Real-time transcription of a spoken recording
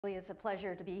It's a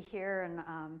pleasure to be here, and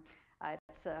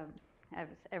it's as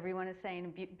everyone is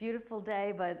saying, a beautiful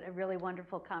day, but a really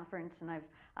wonderful conference, and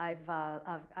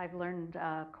I've learned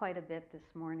quite a bit this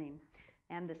morning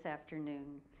and this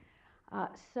afternoon. As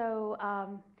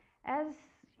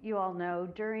you all know,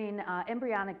 during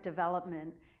embryonic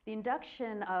development, the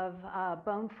induction of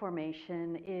bone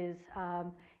formation is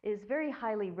very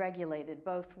highly regulated,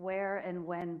 both where and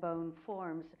when bone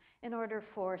forms, in order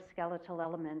for skeletal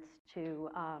elements to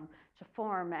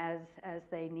form as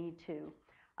they need to.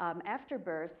 After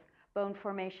birth, bone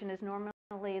formation is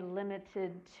normally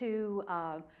limited to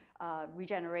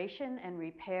regeneration and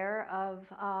repair of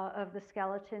the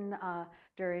skeleton as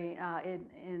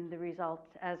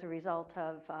a result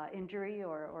of injury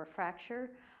or fracture.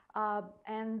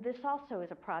 And this also is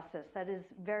a process that is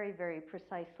very, very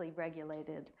precisely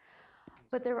regulated.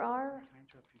 But there are... Can I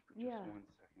interrupt you for just 1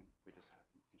 second? We just had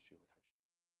an issue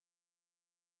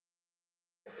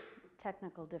with her.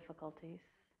 Technical difficulties.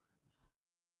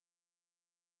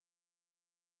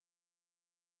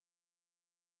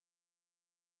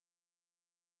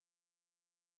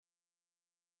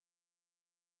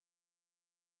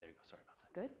 There you go. Sorry about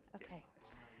that. Good? Okay.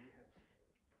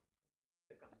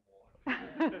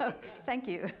 Thank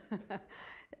you.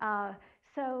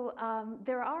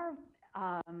 There are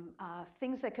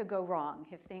things that could go wrong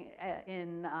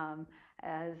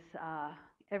as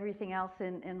everything else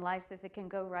in life. If it can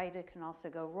go right, it can also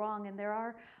go wrong. And there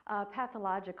are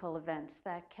pathological events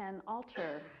that can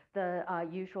alter the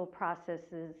usual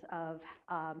processes of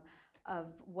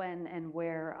when and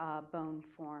where bone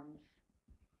forms.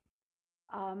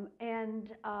 I'm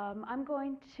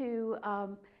going to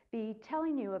be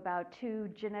telling you about 2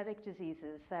 genetic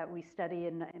diseases that we study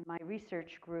in my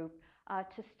research group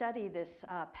to study this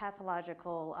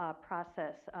pathological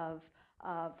process of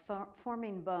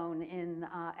forming bone in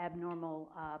abnormal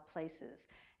places.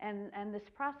 And this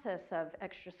process of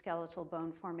extraskeletal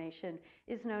bone formation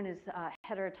is known as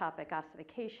heterotopic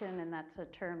ossification, and that's a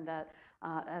term that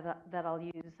I'll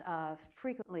use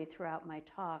frequently throughout my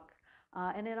talk.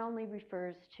 And it only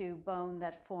refers to bone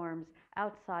that forms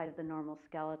outside of the normal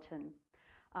skeleton.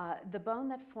 The bone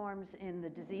that forms in the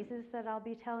diseases that I'll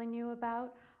be telling you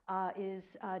about is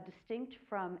distinct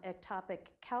from ectopic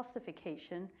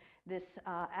calcification. This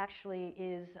actually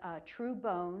is true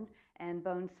bone and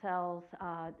bone cell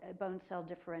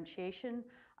differentiation,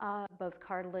 both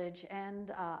cartilage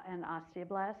and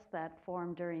osteoblasts that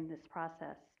form during this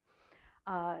process.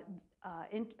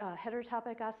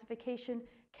 Heterotopic ossification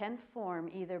can form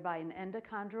either by an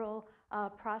endochondral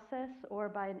process or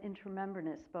by an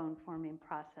intramembranous bone forming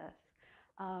process.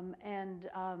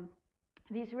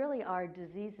 These really are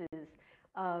diseases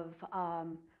of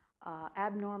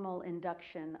abnormal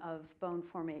induction of bone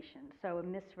formation, so a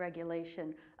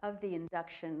misregulation of the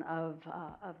induction of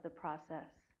the process.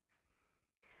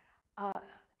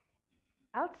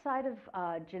 Outside of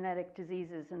genetic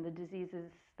diseases and the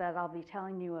diseases that I'll be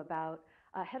telling you about,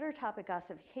 heterotopic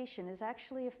ossification is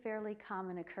actually a fairly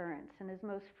common occurrence and is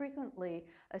most frequently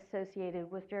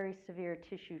associated with very severe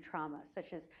tissue trauma,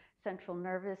 such as central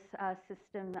nervous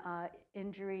system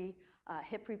injury,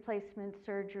 hip replacement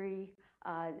surgery,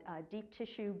 deep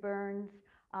tissue burns,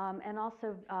 and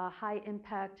also high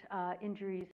impact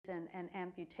injuries and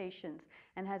amputations,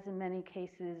 and has in many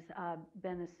cases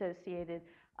been associated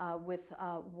with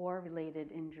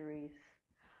war-related injuries.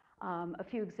 A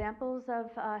few examples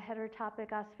of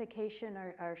heterotopic ossification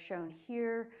are shown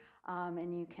here,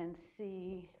 and you can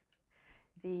see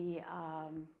the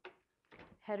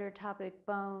heterotopic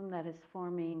bone that is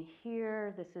forming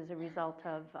here. This is a result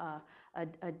of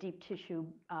a deep tissue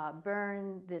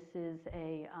burn. This is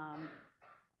a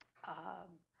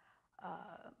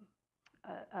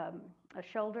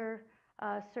shoulder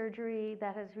surgery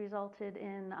that has resulted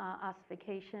in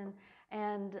ossification,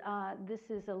 and this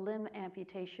is a limb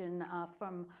amputation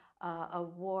from a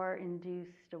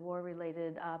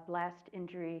war-related blast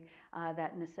injury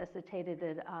that necessitated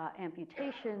an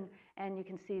amputation, and you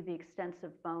can see the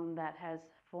extensive bone that has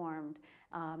formed.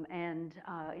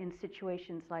 In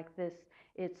situations like this,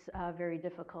 it's very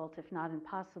difficult, if not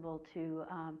impossible, to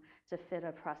fit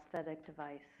a prosthetic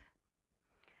device.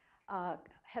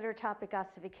 Heterotopic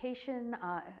ossification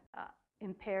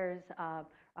impairs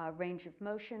range of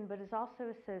motion, but is also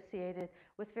associated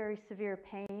with very severe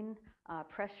pain,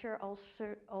 pressure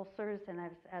ulcers, and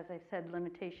as I said,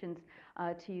 limitations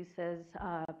to use as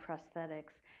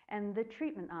prosthetics. And the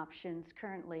treatment options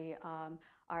currently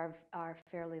are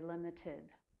fairly limited.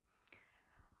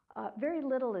 Very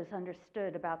little is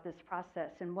understood about this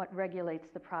process and what regulates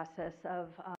the process of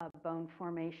bone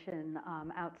formation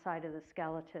outside of the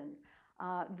skeleton.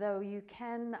 Though you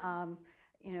can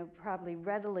probably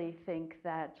readily think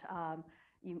that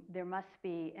there must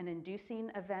be an inducing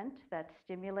event that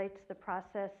stimulates the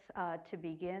process to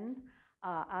begin.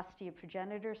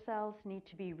 Osteoprogenitor cells need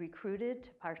to be recruited to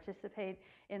participate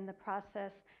in the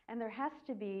process, and there has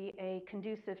to be a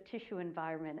conducive tissue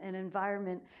environment, an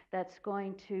environment that's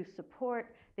going to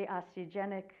support the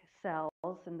osteogenic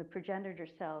cells and the progenitor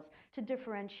cells to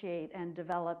differentiate and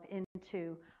develop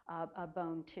into a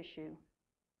bone tissue.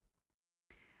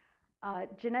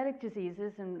 Genetic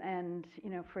diseases, and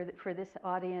for this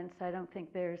audience, I don't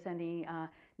think there's any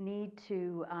need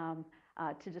to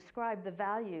describe the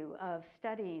value of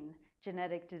studying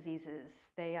genetic diseases.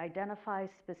 They identify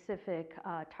specific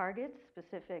targets,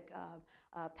 specific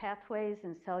pathways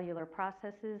and cellular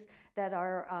processes that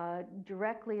are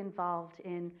directly involved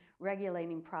in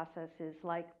regulating processes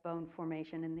like bone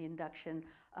formation and the induction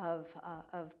of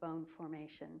bone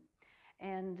formation.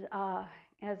 And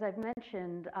as I've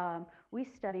mentioned, we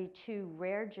study two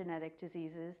rare genetic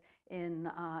diseases in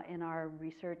our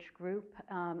research group,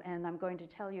 and I'm going to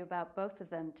tell you about both of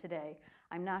them today.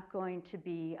 I'm not going to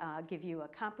give you a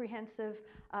comprehensive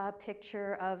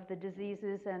picture of the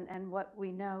diseases and what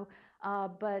we know,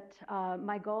 but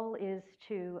my goal is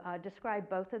to describe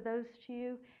both of those to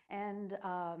you and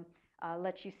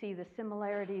let you see the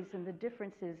similarities and the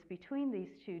differences between these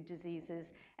two diseases,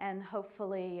 and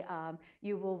hopefully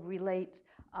you will relate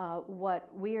what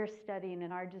we are studying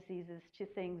in our diseases to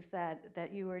things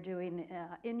that you are doing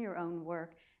in your own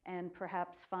work, and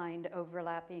perhaps find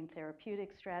overlapping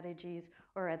therapeutic strategies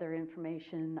or other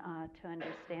information to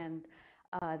understand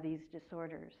these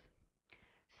disorders.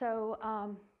 So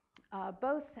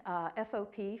both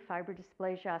FOP,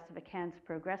 fibrodysplasia ossificans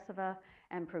progressiva,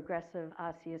 and progressive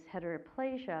osseous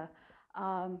heteroplasia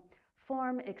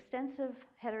form extensive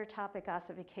heterotopic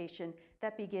ossification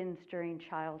that begins during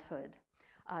childhood.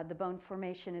 The bone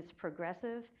formation is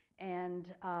progressive and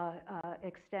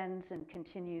extends and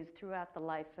continues throughout the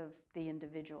life of the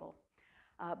individual.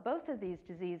 Both of these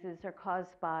diseases are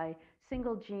caused by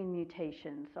single gene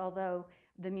mutations, although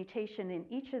the mutation in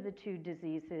each of the two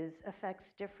diseases affects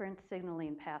different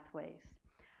signaling pathways.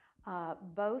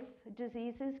 Both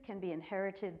diseases can be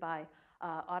inherited by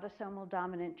autosomal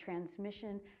dominant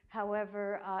transmission.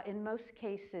 However, in most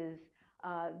cases,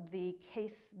 the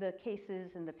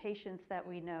cases and the patients that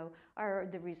we know are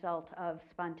the result of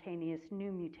spontaneous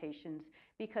new mutations.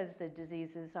 Because the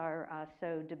diseases are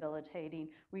so debilitating,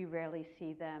 we rarely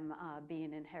see them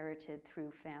being inherited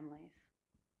through families.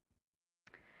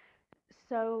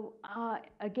 So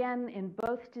again, in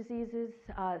both diseases,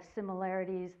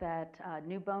 similarities that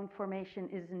new bone formation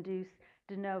is induced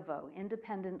de novo,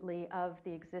 independently of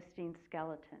the existing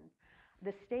skeleton.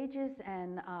 The stages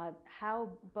and how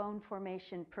bone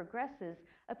formation progresses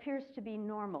appears to be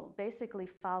normal, basically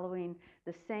following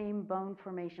the same bone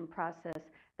formation process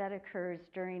that occurs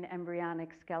during embryonic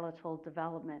skeletal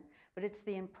development. But it's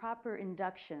the improper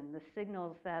induction, the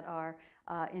signals that are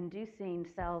inducing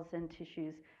cells and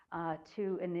tissues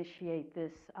to initiate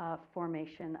this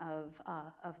formation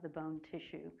of the bone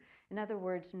tissue. In other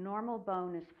words, normal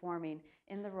bone is forming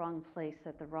in the wrong place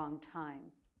at the wrong time.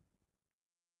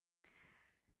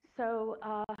 So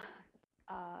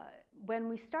when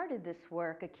we started this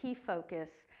work, a key focus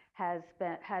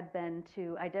had been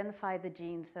to identify the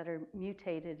genes that are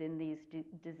mutated in these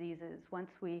diseases.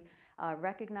 Once we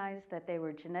recognized that they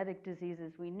were genetic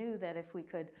diseases, we knew that if we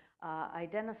could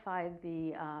identify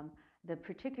the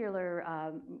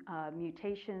particular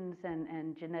mutations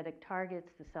and genetic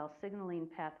targets, the cell signaling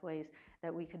pathways,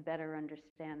 that we could better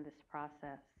understand this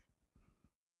process.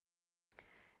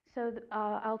 So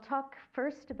I'll talk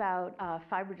first about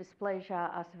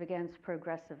fibrodysplasia ossificans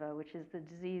progressiva, which is the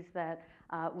disease that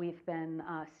we've been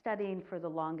studying for the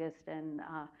longest and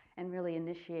really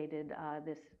initiated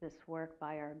this work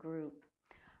by our group.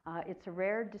 It's a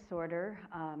rare disorder,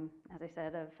 as I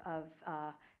said, of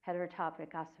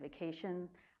heterotopic ossification.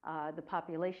 The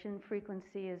population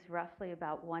frequency is roughly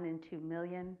about 1 in 2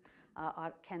 million,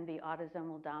 can be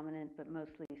autosomal dominant, but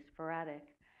mostly sporadic.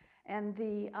 And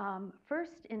the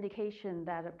first indication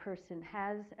that a person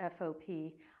has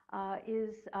FOP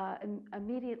is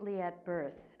immediately at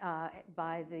birth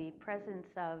by the presence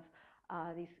of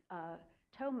these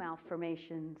toe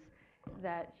malformations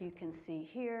that you can see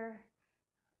here,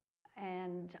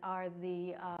 and are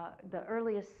the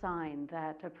earliest sign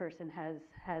that a person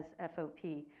has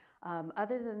FOP.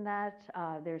 Other than that,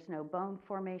 there's no bone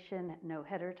formation, no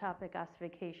heterotopic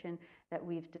ossification that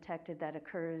we've detected that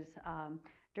occurs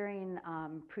during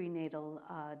prenatal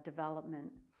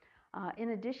development.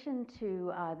 In addition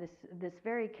to this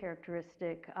very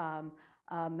characteristic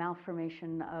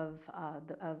malformation of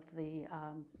the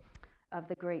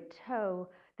great toe,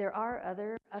 there are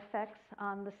other effects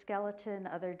on the skeleton,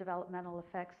 other developmental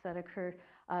effects that occur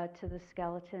to the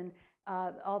skeleton,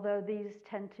 although these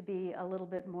tend to be a little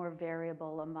bit more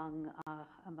variable among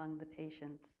the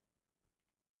patients.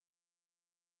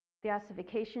 The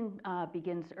ossification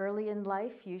begins early in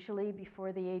life, usually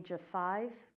before the age of 5,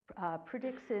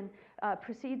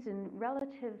 proceeds in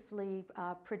relatively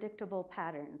predictable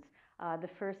patterns. The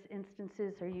first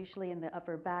instances are usually in the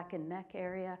upper back and neck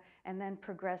area, and then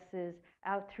progresses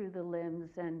out through the limbs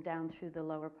and down through the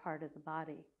lower part of the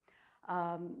body.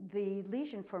 The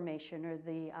lesion formation, or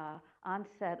the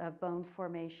onset of bone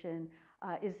formation,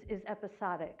 is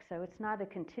episodic. So it's not a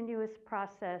continuous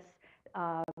process,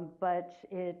 but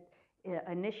it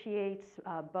initiates,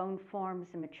 bone forms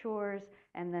and matures,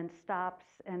 and then stops,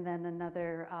 and then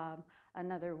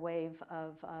another wave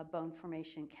of bone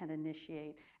formation can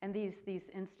initiate. And these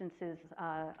instances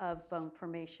of bone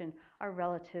formation are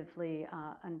relatively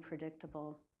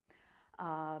unpredictable.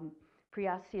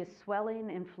 Preosseous swelling,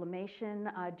 inflammation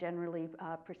generally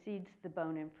precedes the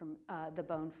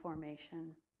bone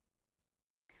formation.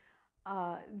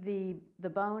 The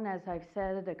bone, as I've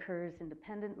said, occurs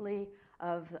independently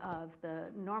of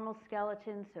the normal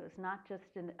skeleton, so it's not just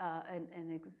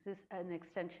an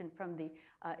extension from the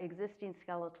existing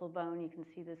skeletal bone. You can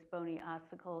see this bony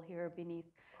ossicle here beneath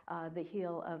the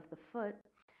heel of the foot.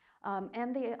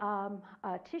 And the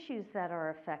tissues that are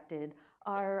affected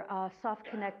are soft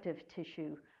connective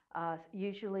tissue.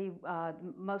 Usually,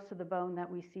 most of the bone that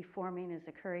we see forming is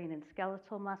occurring in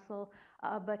skeletal muscle,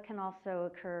 but can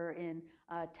also occur in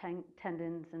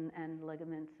tendons and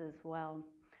ligaments as well.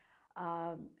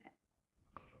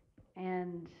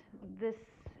 And this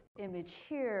image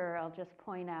here, I'll just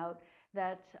point out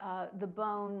that the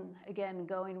bone, again,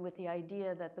 going with the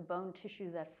idea that the bone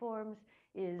tissue that forms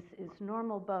is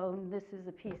normal bone. This is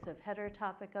a piece of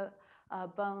heterotopic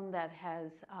bone that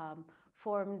has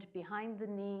formed behind the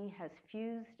knee, has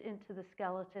fused into the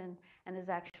skeleton, and has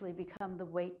actually become the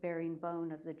weight-bearing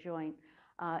bone of the joint.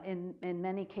 In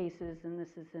many cases, and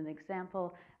this is an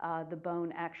example, the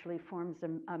bone actually forms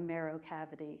a marrow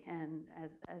cavity, and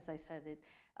as I said,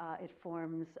 it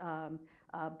forms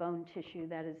bone tissue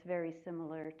that is very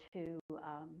similar to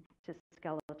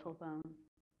skeletal bone.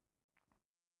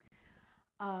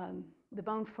 The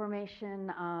bone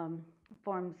formation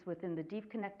forms within the deep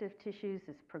connective tissues,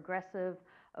 is progressive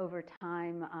over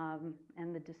time,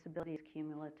 and the disability is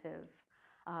cumulative.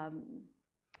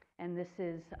 And this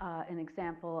is an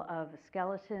example of a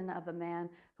skeleton of a man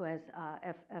who has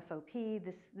FOP.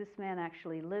 This man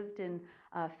actually lived in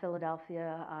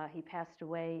Philadelphia. He passed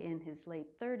away in his late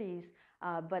 30s,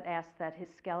 but asked that his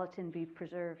skeleton be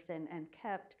preserved and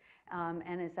kept,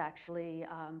 and is actually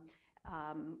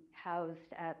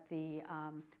housed at the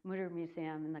Mutter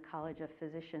Museum in the College of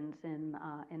Physicians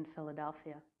in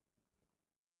Philadelphia.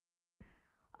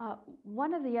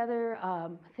 One of the other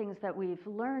things that we've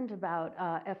learned about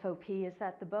FOP is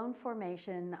that the bone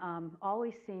formation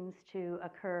always seems to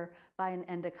occur by an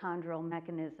endochondral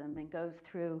mechanism and goes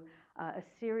through a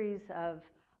series of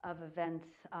events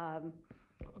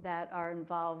that are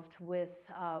involved with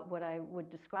what I would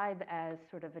describe as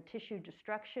sort of a tissue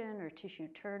destruction or tissue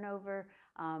turnover.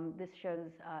 This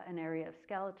shows an area of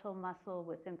skeletal muscle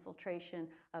with infiltration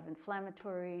of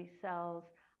inflammatory cells,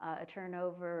 a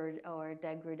turnover or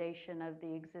degradation of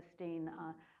the existing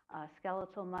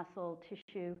skeletal muscle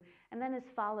tissue, and then is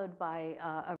followed by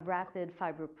a rapid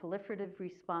fibroproliferative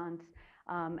response,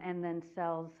 and then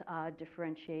cells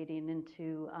differentiating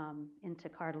into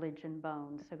cartilage and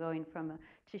bone. So going from a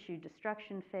tissue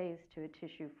destruction phase to a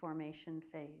tissue formation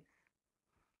phase.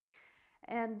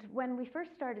 And when we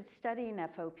first started studying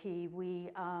FOP,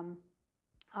 we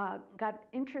got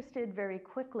interested very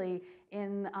quickly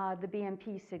in the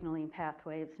BMP signaling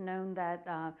pathway. It's known that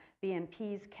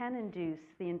BMPs can induce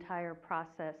the entire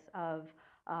process of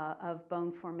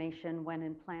bone formation when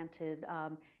implanted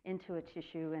into a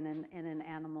tissue in an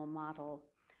animal model.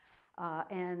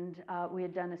 And we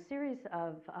had done a series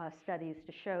of studies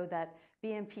to show that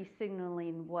BMP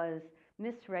signaling was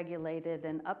misregulated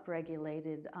and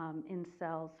upregulated in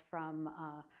cells from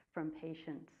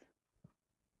patients.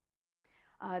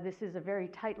 This is a very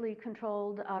tightly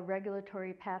controlled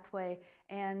regulatory pathway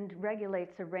and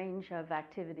regulates a range of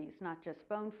activities, not just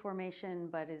bone formation,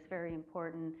 but is very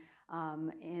important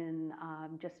in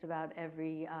just about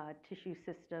every tissue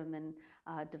system and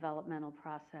developmental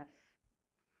process.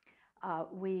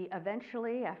 We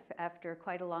eventually, after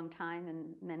quite a long time,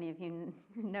 and many of you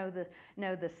know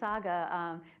the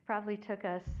saga, probably took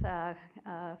us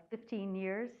 15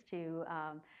 years to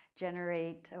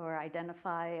generate or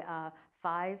identify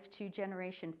 5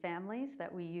 two-generation families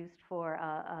that we used for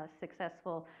a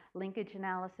successful linkage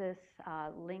analysis,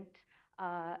 linked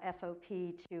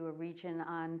FOP to a region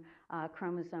on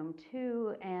chromosome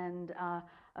 2, and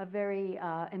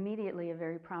immediately a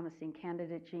very promising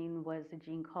candidate gene was a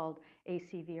gene called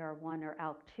ACVR1 or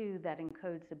ALK2 that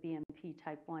encodes a BMP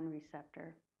type 1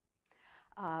 receptor.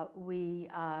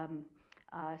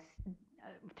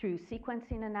 Through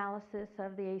sequencing analysis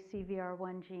of the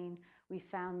ACVR1 gene, we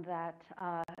found that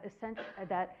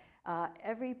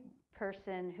every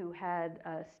person who had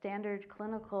a standard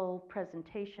clinical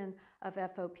presentation of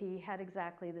FOP had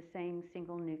exactly the same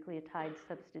single nucleotide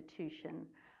substitution.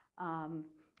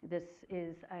 This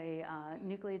is a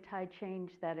nucleotide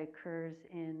change that occurs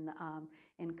in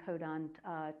codon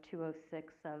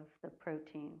 206 of the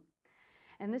protein.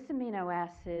 And this amino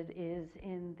acid is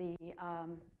in the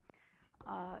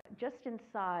just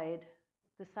inside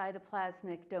the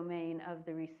cytoplasmic domain of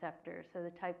the receptor. So the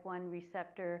type 1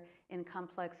 receptor in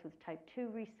complex with type 2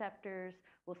 receptors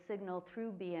will signal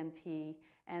through BMP,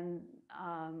 and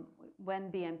when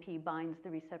BMP binds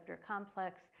the receptor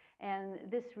complex, and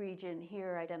this region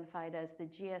here, identified as the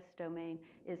GS domain,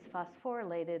 is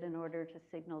phosphorylated in order to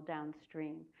signal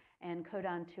downstream. And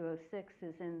codon 206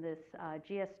 is in this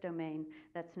GS domain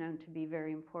that's known to be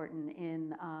very important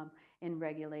in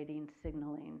regulating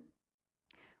signaling.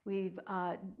 We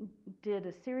did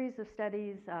a series of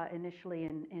studies, initially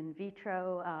in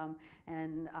vitro,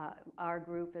 and our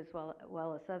group, as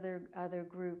well as other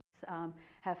groups,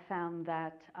 have found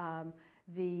that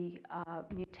the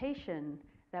mutation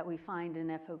that we find in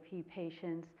FOP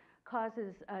patients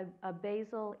causes a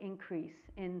basal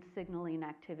increase in signaling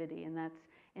activity, and that's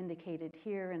indicated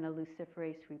here in a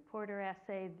luciferase reporter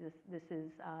assay. This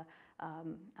is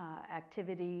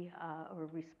activity or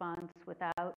response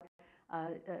without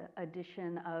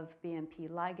addition of BMP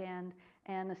ligand,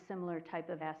 and a similar type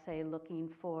of assay looking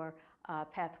for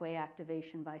pathway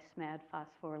activation by SMAD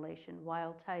phosphorylation.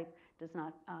 Wild type does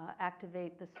not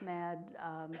activate the SMAD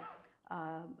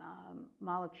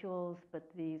molecules, but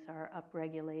these are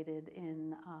upregulated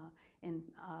in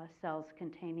cells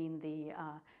containing the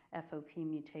FOP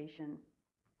mutation.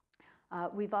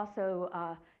 We've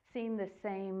also seen the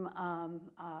same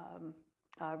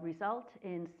result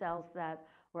in cells that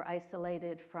were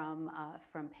isolated from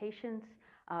patients.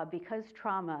 Because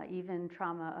trauma, even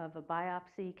trauma of a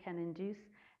biopsy, can induce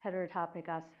heterotopic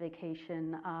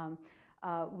ossification,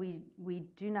 we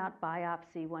do not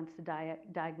biopsy once the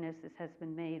diagnosis has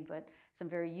been made, but some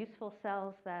very useful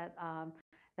cells that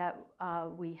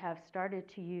we have started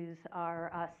to use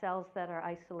are cells that are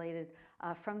isolated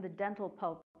from the dental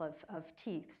pulp of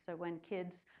teeth. So when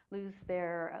kids lose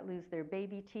their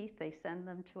baby teeth, they send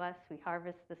them to us. We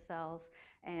harvest the cells,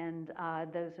 and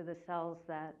those are the cells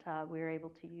that we're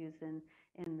able to use in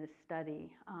this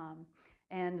study.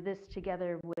 And this,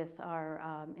 together with our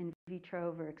in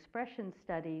vitro overexpression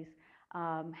studies,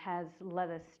 has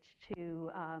led us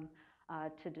to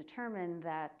determine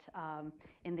that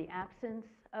in the absence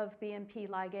of BMP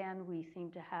ligand, we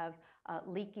seem to have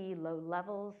leaky low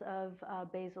levels of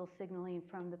basal signaling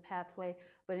from the pathway,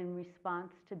 but in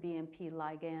response to BMP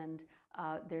ligand,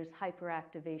 there's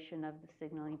hyperactivation of the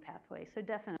signaling pathway. So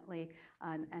definitely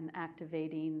an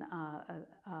activating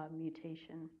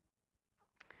mutation.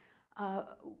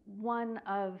 One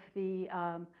of the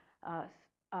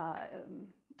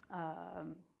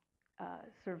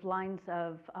sort of lines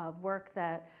of work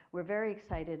that we're very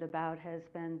excited about has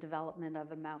been development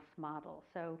of a mouse model.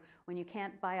 So when you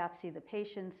can't biopsy the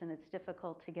patients and it's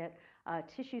difficult to get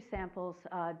tissue samples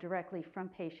directly from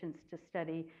patients to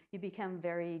study, you become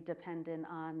very dependent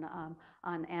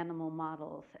on animal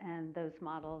models. And those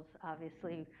models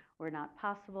obviously were not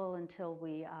possible until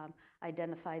we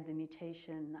identified the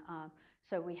mutation.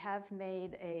 So we have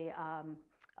made a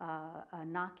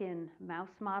knock-in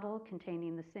mouse model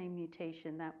containing the same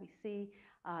mutation that we see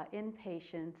in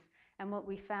patients. And what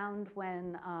we found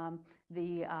when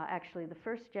actually the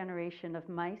first generation of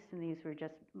mice, and these were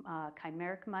just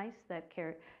chimeric mice that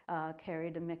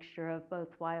carried a mixture of both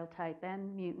wild type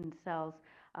and mutant cells,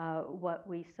 what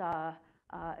we saw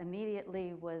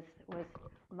immediately was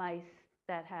mice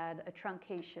that had a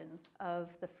truncation of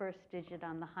the first digit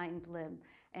on the hind limb.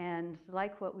 And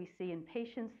like what we see in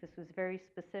patients, this was very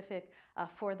specific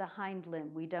for the hind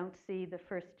limb. We don't see the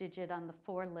first digit on the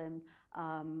forelimb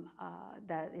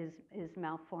that is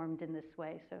malformed in this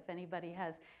way. So if anybody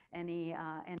has any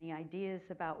ideas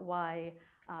about why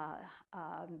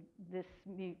this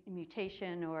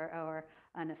mutation or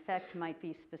an effect might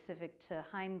be specific to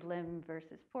hind limb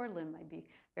versus forelimb, I'd be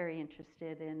very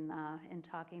interested in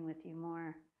talking with you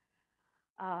more.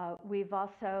 We've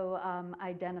also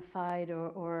identified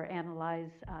or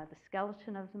analyzed the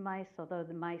skeleton of the mice, although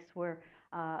the mice were,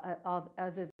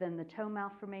 other than the toe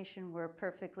malformation, were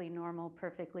perfectly normal,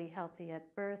 perfectly healthy at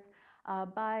birth.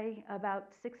 By about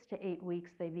 6 to 8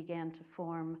 weeks, they began to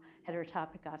form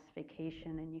heterotopic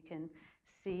ossification, and you can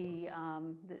see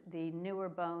the newer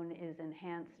bone is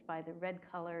enhanced by the red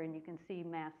color, and you can see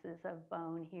masses of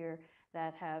bone here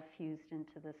that have fused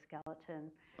into the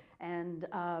skeleton. And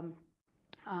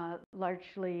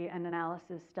largely an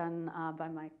analysis done by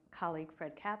my colleague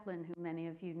Fred Kaplan, who many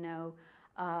of you know.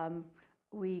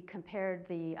 We compared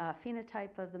the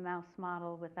phenotype of the mouse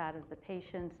model with that of the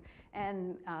patients,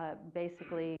 and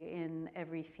basically in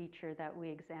every feature that we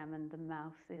examined, the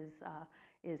mouse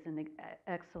is an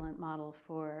excellent model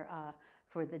for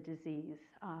the disease.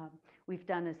 We've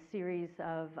done a series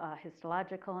of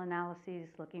histological analyses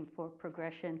looking for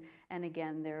progression, and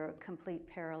again, there are complete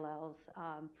parallels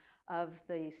of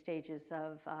the stages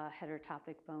of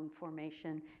heterotopic bone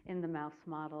formation in the mouse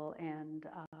model and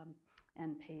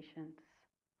patients.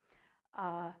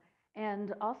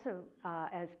 And also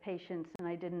as patients, and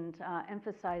I didn't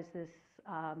emphasize this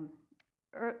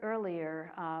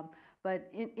earlier,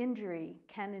 but injury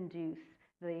can induce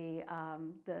the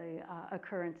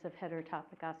occurrence of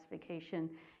heterotopic ossification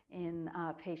in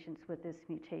patients with this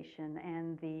mutation,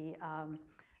 and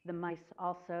the mice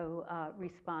also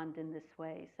respond in this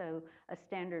way. So a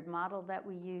standard model that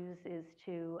we use is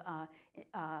to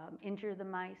injure the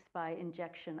mice by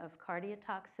injection of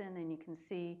cardiotoxin, and you can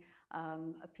see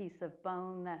a piece of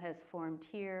bone that has formed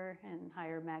here in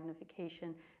higher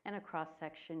magnification, and a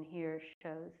cross-section here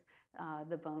shows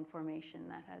the bone formation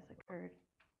that has occurred.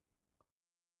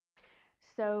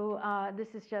 So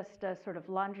this is just a sort of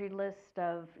laundry list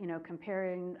of,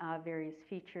 comparing various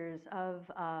features of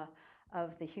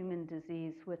the human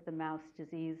disease with the mouse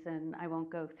disease, and I won't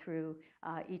go through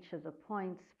each of the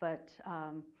points, but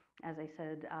as I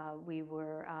said, we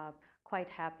were quite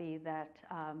happy that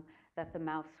the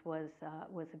mouse was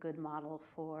a good model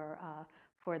for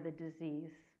the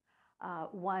disease.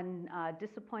 One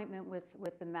disappointment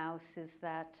with the mouse is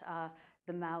that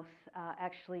the mouse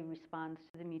actually responds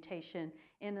to the mutation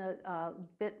in a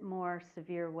bit more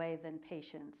severe way than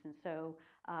patients, and so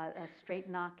a straight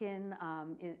knock-in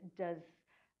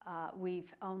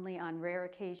we've only on rare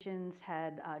occasions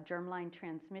had germline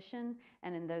transmission,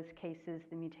 and in those cases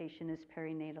the mutation is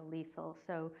perinatal lethal.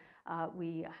 So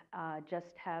we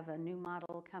just have a new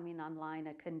model coming online,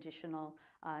 a conditional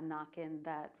knock-in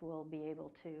that will be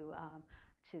able to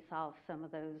solve some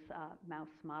of those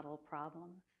mouse model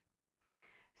problems.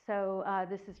 So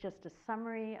this is just a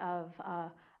summary of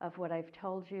what I've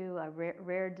told you, a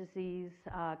rare disease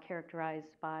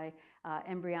characterized by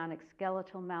embryonic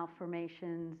skeletal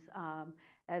malformations,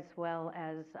 as well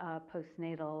as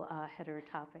postnatal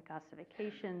heterotopic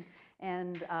ossification.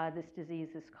 And this disease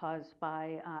is caused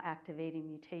by activating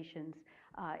mutations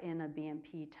in a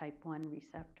BMP type 1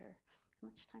 receptor. How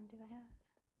much time do I have?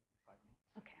 5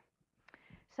 minutes. Okay.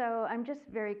 So I'm just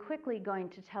very quickly going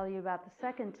to tell you about the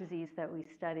second disease that we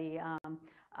study,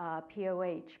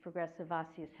 POH, progressive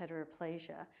osseous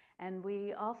heteroplasia. And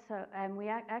we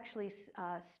actually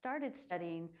started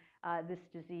studying this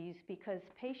disease because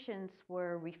patients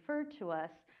were referred to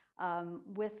us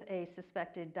with a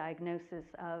suspected diagnosis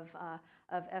of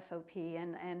FOP,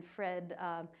 and Fred,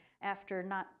 after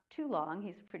not too long,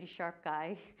 he's a pretty sharp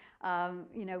guy,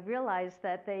 realized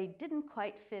that they didn't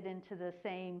quite fit into the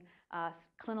same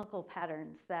clinical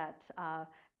patterns that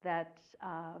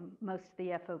most of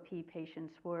the FOP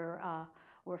patients were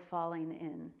falling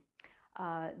in.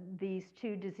 These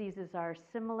two diseases are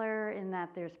similar in that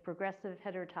there's progressive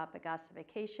heterotopic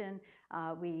ossification.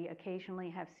 We occasionally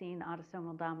have seen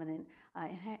autosomal dominant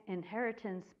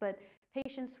inheritance, but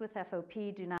patients with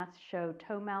FOP do not show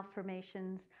toe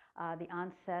malformations. The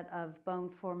onset of bone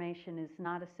formation is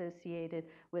not associated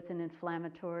with an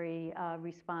inflammatory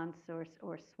response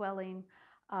or swelling.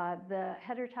 The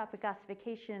heterotopic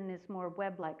ossification is more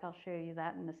web-like. I'll show you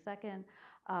that in a second.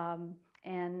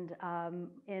 And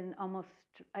in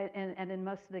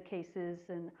most of the cases,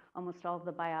 and almost all of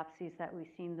the biopsies that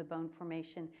we've seen, the bone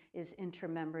formation is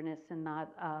intramembranous and not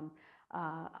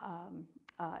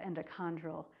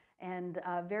endochondral. And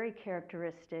very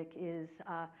characteristic is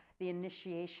the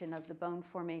initiation of the bone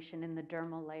formation in the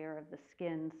dermal layer of the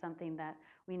skin, something that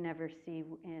we never see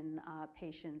in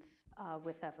patients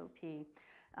with FOP.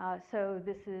 So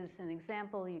this is an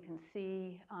example. You can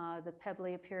see the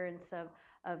pebbly appearance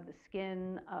of the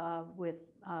skin with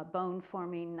bone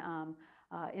forming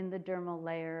In the dermal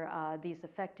layer, these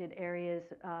affected areas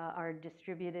are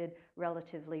distributed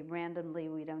relatively randomly.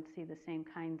 We don't see the same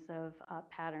kinds of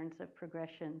patterns of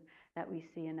progression that we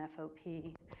see in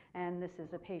FOP. And this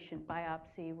is a patient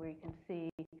biopsy where you can see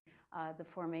the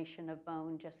formation of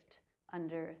bone just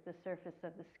under the surface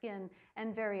of the skin,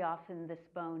 and very often this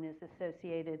bone is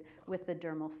associated with the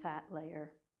dermal fat layer.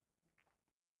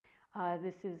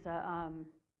 This is a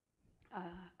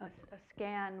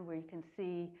scan where you can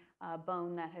see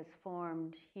bone that has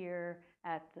formed here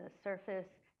at the surface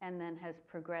and then has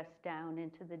progressed down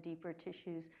into the deeper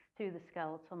tissues through the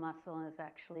skeletal muscle and is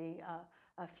actually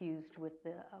fused with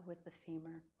the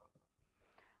femur.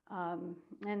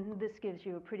 And this gives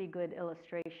you a pretty good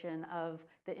illustration of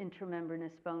the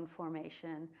intramembranous bone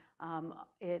formation.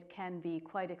 It can be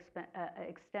quite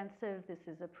extensive. This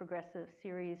is a progressive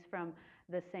series from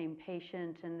the same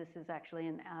patient, and this is actually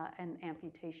an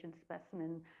amputation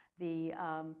specimen. The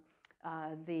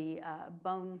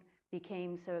bone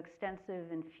became so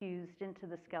extensive and fused into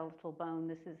the skeletal bone.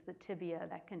 This is the tibia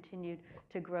that continued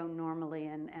to grow normally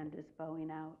and is bowing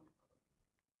out.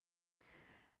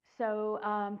 So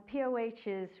POH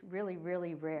is really,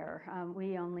 really rare.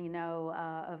 We only know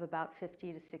of about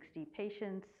 50 to 60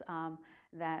 patients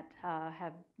that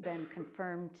have been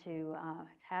confirmed to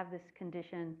have this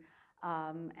condition.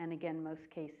 And again, most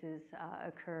cases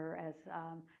occur as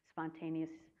spontaneous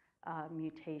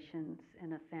mutations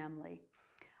in a family.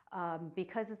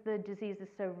 Because the disease is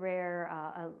so rare,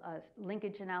 a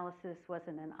linkage analysis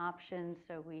wasn't an option,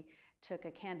 so we took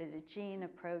a candidate gene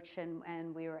approach,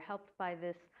 and we were helped by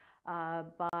this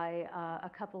by a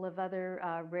couple of other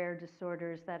rare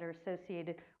disorders that are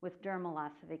associated with dermal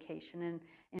ossification. And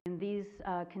in these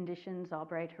conditions,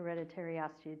 Albright hereditary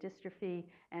osteodystrophy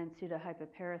and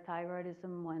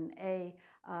pseudohypoparathyroidism 1A,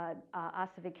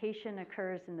 ossification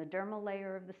occurs in the dermal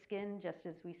layer of the skin, just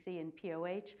as we see in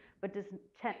POH,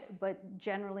 but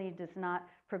generally does not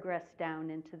progress down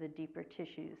into the deeper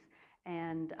tissues.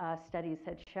 And studies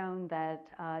had shown that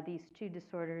these two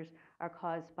disorders are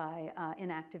caused by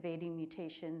inactivating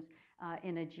mutations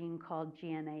in a gene called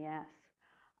GNAS.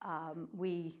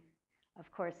 We,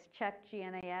 of course, checked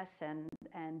GNAS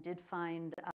and did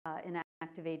find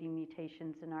inactivating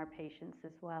mutations in our patients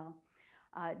as well.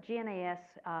 GNAS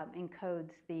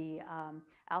encodes the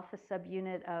alpha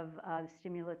subunit of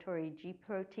stimulatory G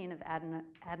protein of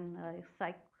adenyl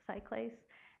cyclase,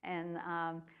 and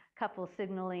couple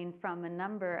signaling from a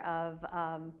number of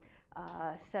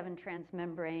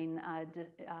 7-transmembrane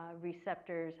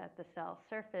receptors at the cell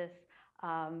surface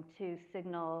to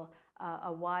signal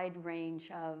a wide range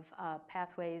of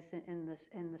pathways in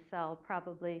the cell.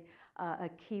 Probably a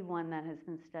key one that has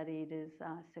been studied is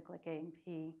cyclic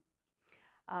AMP.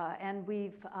 And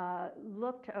we've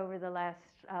looked over the last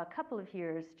couple of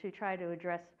years to try to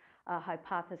address a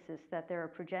hypothesis that there are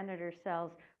progenitor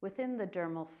cells within the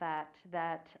dermal fat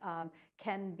that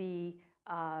can be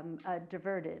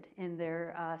diverted in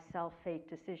their cell fate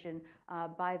decision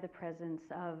by the presence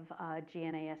of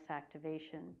GNAS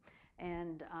activation.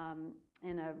 And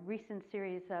in a recent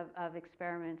series of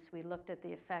experiments, we looked at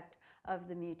the effect of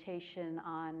the mutation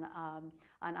on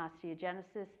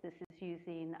osteogenesis. This is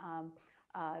using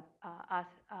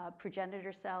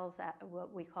progenitor cells,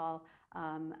 what we call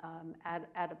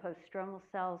adipose stromal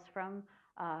cells from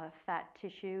fat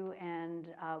tissue, and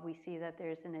we see that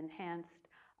there's an enhanced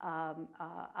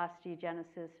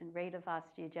osteogenesis and rate of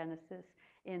osteogenesis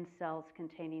in cells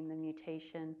containing the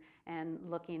mutation. And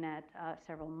looking at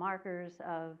several markers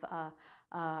of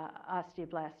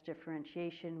osteoblast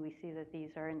differentiation, we see that these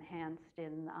are enhanced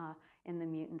in the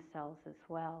mutant cells as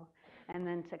well. And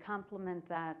then to complement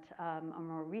that, a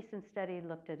more recent study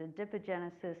looked at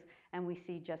adipogenesis, and we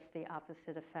see just the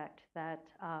opposite effect, that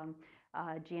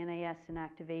GNAS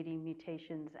inactivating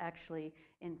mutations actually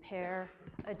impair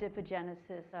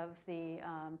adipogenesis of the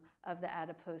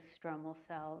adipose stromal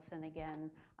cells. And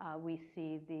again, we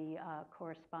see the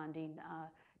corresponding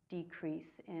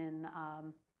decrease in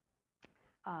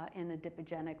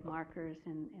adipogenic markers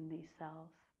in these cells.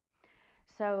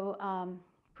 So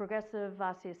progressive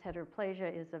osseous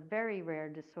heteroplasia is a very rare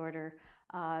disorder.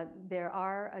 There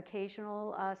are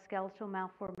occasional skeletal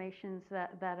malformations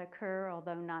that occur,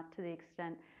 although not to the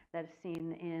extent that is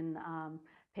seen in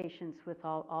patients with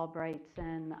Albright's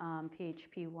and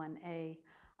PHP1A.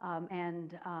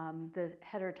 And the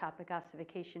heterotopic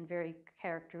ossification very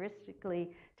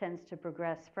characteristically tends to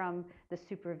progress from the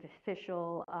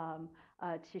superficial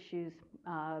tissues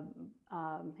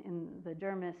in the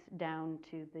dermis down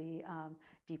to the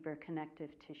deeper connective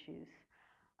tissues.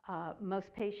 Most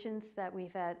patients that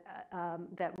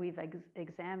we've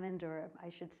examined, or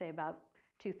I should say about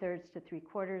 2/3 to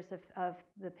 3/4 of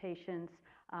the patients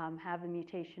have a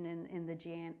mutation in the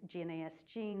GNAS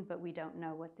gene, but we don't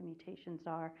know what the mutations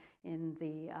are in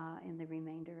the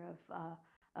remainder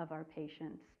of our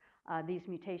patients. These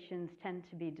mutations tend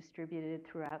to be distributed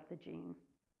throughout the gene.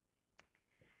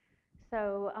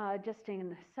 So just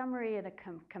in summary and a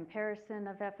comparison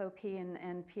of FOP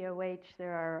and POH,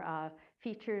 there are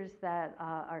features that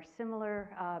are similar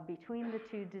between the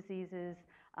two diseases,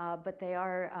 but they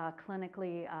are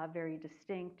clinically very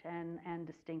distinct and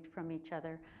distinct from each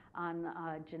other on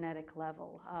a genetic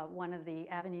level. One of the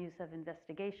avenues of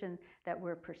investigation that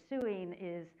we're pursuing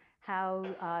is how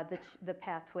the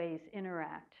pathways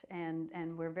interact,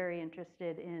 and we're very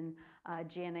interested in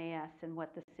GNAS and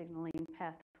what the signaling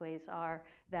pathways are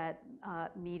that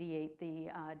mediate the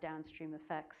downstream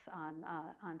effects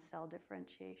on cell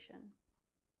differentiation.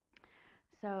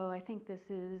 So I think this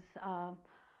is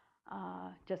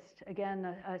just, again,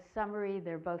 a summary.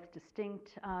 They're both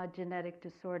distinct genetic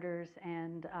disorders,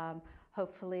 and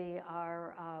hopefully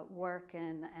our work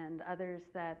and others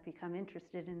that become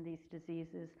interested in these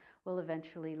diseases will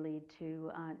eventually lead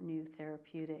to new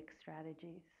therapeutic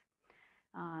strategies.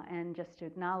 And just to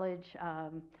acknowledge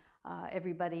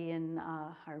everybody in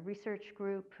our research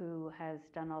group who has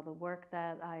done all the work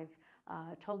that I've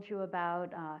told you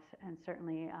about, and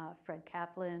certainly Fred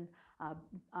Kaplan,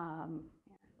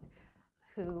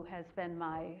 who has been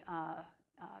my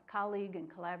colleague and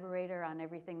collaborator on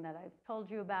everything that I've told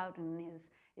you about, and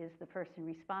is the person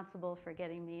responsible for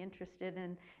getting me interested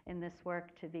in this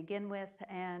work to begin with,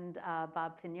 and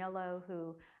Bob Pignolo,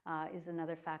 who is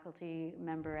another faculty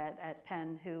member at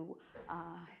Penn, who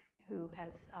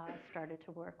has started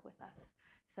to work with us.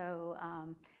 So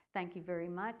thank you very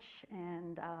much,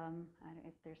 and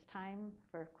if there's time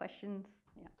for questions,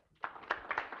 yeah.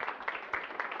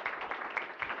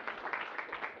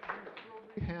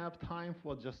 We have time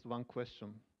for just one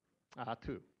question.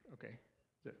 Two, okay.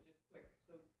 Just quick,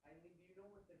 so I mean, do you know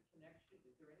what the connection,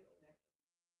 is there any connection?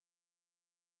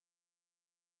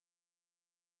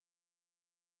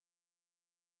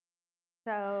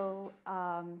 So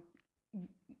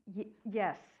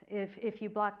yes, if you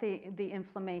block the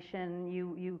inflammation,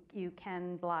 you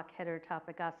can block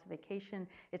heterotopic ossification.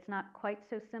 It's not quite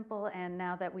so simple, and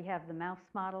now that we have the mouse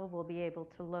model, we'll be able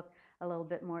to look a little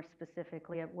bit more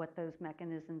specifically at what those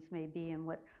mechanisms may be and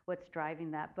what's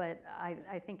driving that. But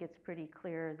I think it's pretty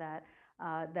clear that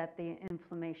the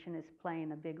inflammation is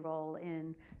playing a big role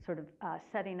in sort of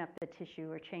setting up the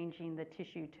tissue or changing the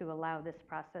tissue to allow this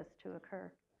process to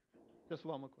occur. Just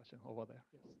one more question over there.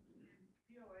 Yes. In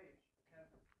POH, have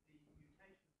the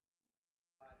mutation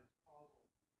side is causal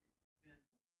been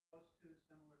close to,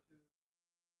 similar to?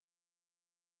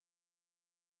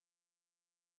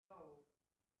 So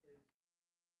is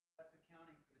that's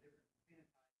accounting for the different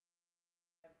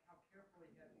phenotypes. How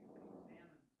carefully have you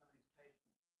examined some of these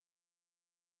patients?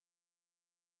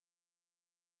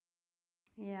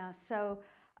 Yeah, so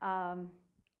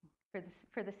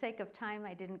for the sake of time,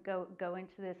 I didn't go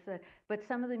into this, but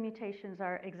some of the mutations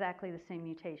are exactly the same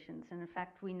mutations. And in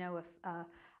fact, we know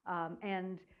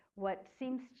and what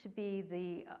seems to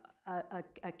be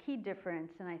a key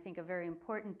difference, and I think a very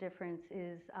important difference,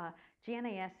 is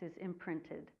GNAS is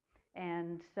imprinted.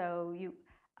 And so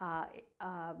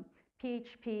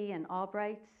PHP and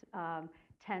Albright's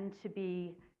tend to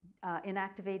be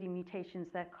inactivating mutations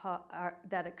that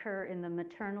occur in the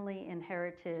maternally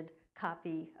inherited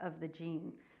copy of the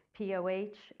gene.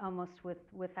 POH, almost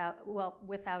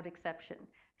without exception,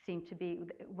 seem to be,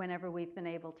 whenever we've been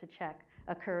able to check,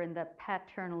 occur in the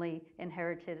paternally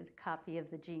inherited copy of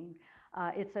the gene.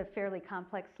 It's a fairly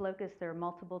complex locus. There are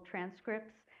multiple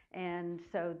transcripts, and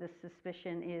so the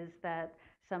suspicion is that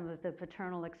some of the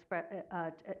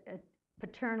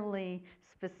paternally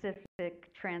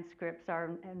specific transcripts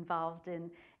are involved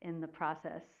in the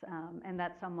process, and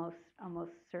that's almost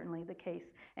certainly the case.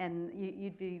 And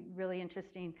you'd be really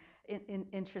interested.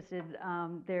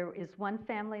 There is one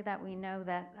family that we know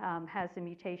that has a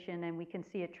mutation, and we can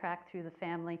see a track through the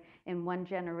family in one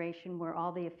generation where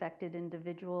all the affected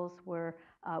individuals were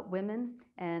women,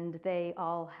 and they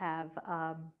all have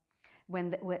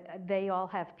they all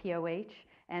have POH,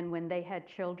 and when they had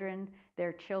children,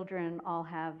 their children all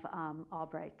have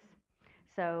Albright's.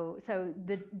 So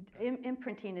the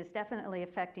imprinting is definitely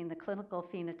affecting the clinical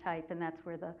phenotype, and that's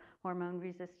where the hormone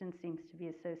resistance seems to be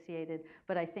associated,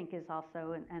 but I think is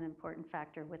also an important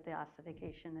factor with the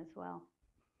ossification as well.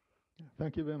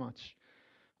 Thank you very much.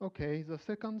 Okay, the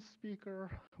second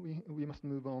speaker, we must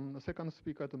move on. The second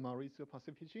speaker is Maurizio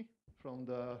Pacifici from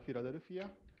Philadelphia.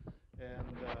 And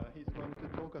he's going to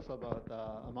talk us about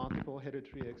multiple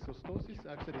hereditary exostosis.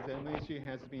 Actually, the NHG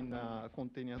has been a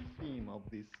continuous theme of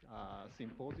this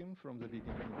symposium from the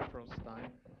beginning, the first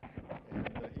time.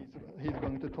 And he's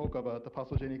going to talk about the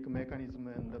pathogenic mechanism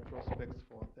and the prospects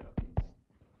for therapies.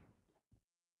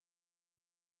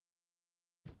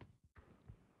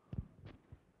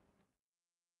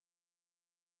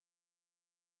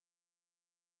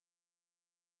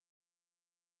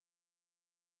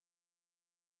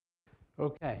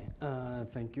 Okay,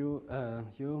 thank you,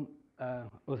 Hugh.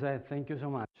 Jose, thank you so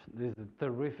much. This is a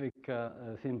terrific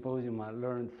symposium. I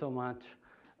learned so much.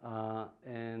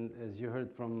 And as you heard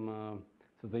from,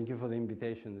 so thank you for the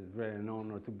invitation. It's really an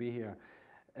honor to be here.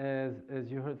 As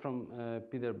you heard from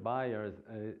Peter Byers,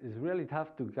 it's really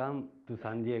tough to come to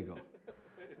San Diego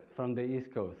from the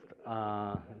East Coast.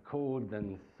 Cold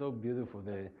and so beautiful.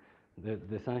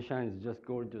 The sunshine is just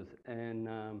gorgeous. And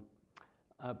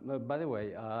by the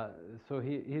way, so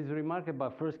his remark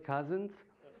about first cousins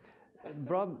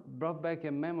brought back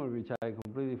a memory which I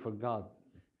completely forgot,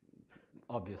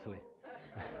 obviously.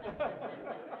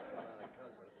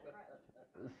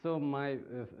 So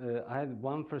I had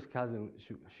one first cousin.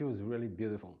 She was really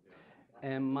beautiful,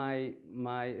 and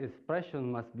my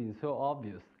expression must have been so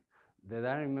obvious that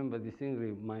I remember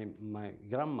distinctly my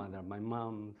grandmother, my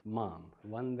mom's mom.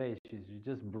 One day she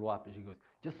just blew up and she goes,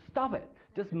 "Just stop it!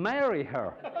 Just marry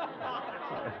her."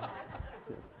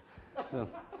 So,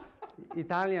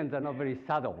 Italians are not very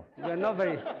subtle. We're not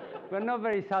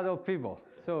very subtle people.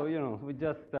 So we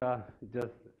just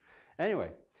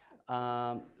anyway.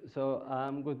 So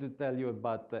I'm going to tell you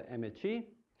about the MHE,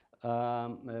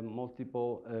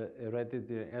 multiple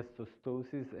hereditary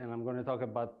exostosis, and I'm going to talk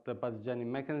about the pathogenic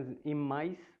mechanism in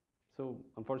mice. So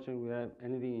unfortunately, we don't have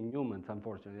anything in humans,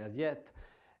 unfortunately, as yet.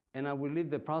 And I will leave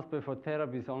the prospect for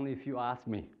therapies only if you ask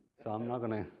me. So I'm not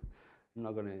going to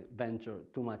venture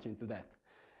too much into that.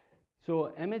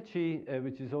 So MHE,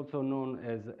 which is also known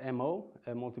as MO,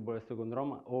 multiple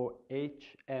histochondroma, or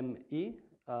HME,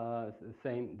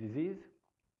 same disease,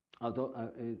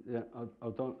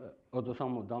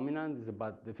 autosomal dominant,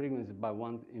 the frequency is about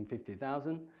 1 in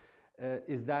 50,000,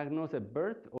 is diagnosed at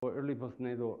birth or early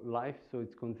postnatal life, so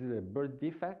it's considered a birth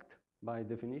defect by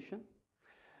definition.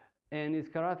 And it's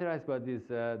characterized by these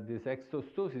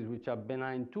exostosis, which are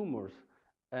benign tumors,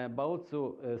 but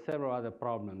also several other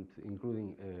problems,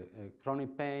 including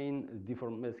chronic pain,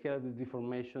 skeletal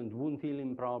deformations, wound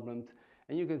healing problems.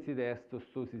 And you can see the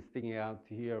exostosis sticking out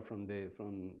here from the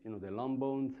long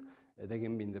bones. They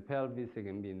can be in the pelvis, they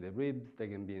can be in the ribs, they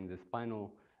can be in the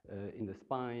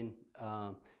spine.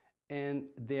 And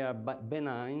they are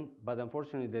benign, but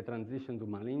unfortunately they transition to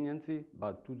malignancy,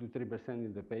 about 2 to 3%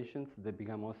 in the patients. They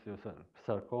become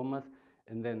osteosarcomas,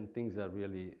 and then things are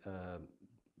really,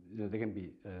 they can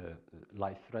be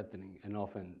life-threatening, and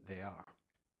often they are.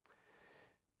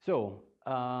 So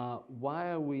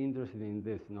why are we interested in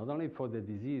this? Not only for the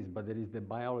disease, but there is the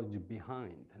biology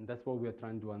behind, and that's what we are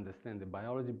trying to understand, the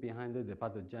biology behind it, the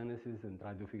pathogenesis, and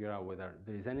try to figure out whether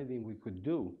there is anything we could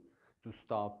do to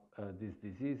stop this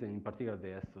disease, and in particular the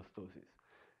exostosis.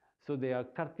 So they are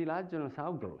cartilaginous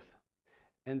outgrowths,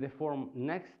 and they form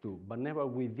next to, but never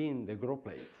within, the growth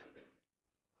plates.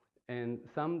 And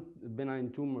some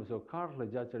benign tumors or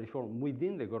cartilage actually form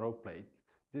within the growth plate.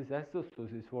 This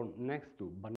exostosis form next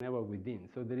to, but never within.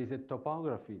 So there is a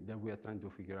topography that we are trying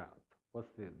to figure out.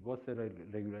 What's the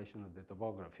regulation of the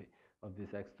topography of this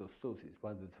exostosis?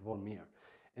 What does it form here?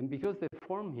 And because they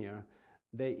form here,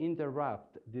 they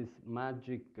interrupt this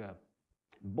magic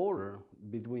border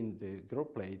between the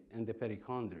growth plate and the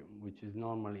perichondrium, which is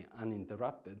normally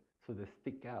uninterrupted. So they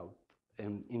stick out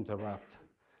and interrupt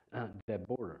that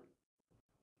border.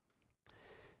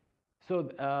 So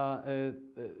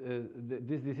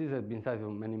this disease has been studied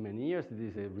for many, many years.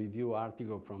 This is a review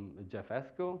article from Jeff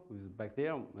Esco, who is back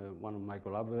there, one of my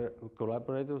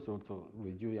collaborators, also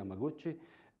with Yamaguchi.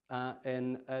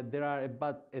 And there are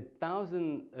about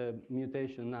 1,000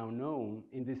 mutations now known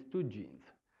in these two genes,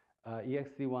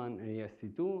 EXT1 and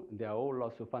EXT2. They are all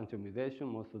loss of function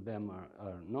mutations. Most of them are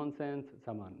nonsense,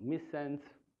 some are missense.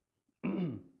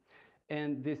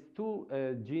 And these two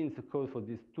genes code for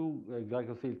these two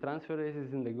glycosyl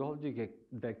transferases in the Golgi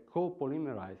that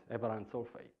co-polymerize heparan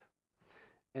sulfate.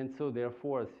 And so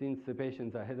therefore, since the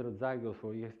patients are heterozygous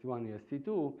for EXT1 and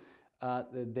EXT2,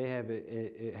 they have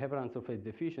a heparan sulfate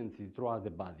deficiency throughout the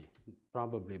body,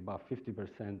 probably about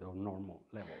 50% of normal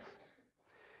levels.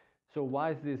 So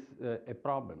why is this a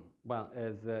problem? Well,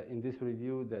 as in this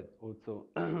review that also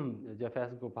Jeff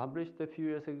Esco published a few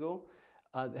years ago,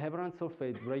 the heparan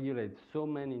sulfate regulates so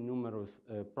many numerous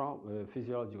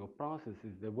physiological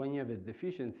processes that when you have a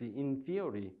deficiency, in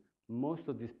theory, most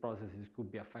of these processes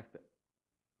could be affected.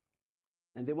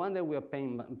 And the one that we are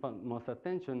paying most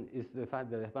attention is the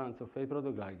fact that the heparan sulfate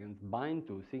protoglycans bind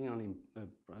to signaling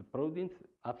proteins,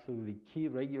 absolutely key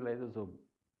regulators of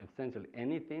essentially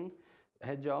anything,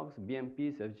 hedgehogs,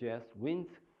 BMPs, FGS, WNTs,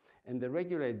 and they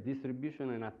regulate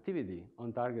distribution and activity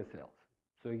on target cells.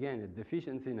 So again, a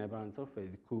deficiency in heparan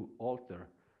sulfate could alter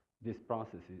these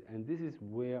processes, and this is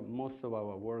where most of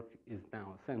our work is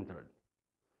now centered.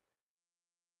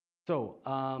 So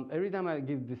every time I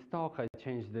give this talk, I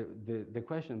change the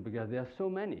question because there are so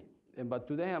many. But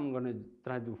today I'm going to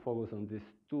try to focus on this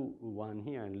one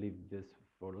here and leave this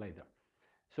for later.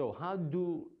 So how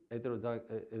do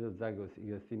heterozygous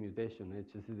ESC mutation,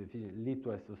 HSC deficiency, lead to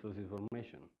osteosis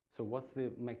formation? So what's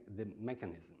the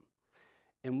mechanism?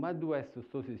 And what do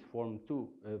osteosis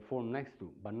form next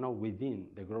to, but not within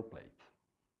the growth plates?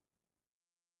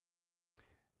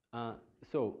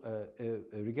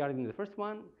 Regarding the first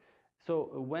one, so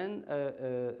when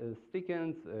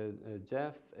Stickens,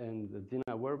 Jeff, and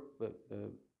Gina Werb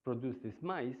produced these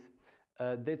mice,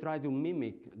 they tried to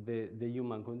mimic the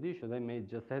human condition. They made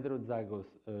just heterozygous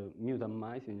mutant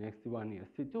mice in EXT1 and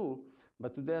EXT2,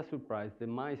 but to their surprise, the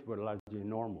mice were largely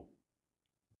normal.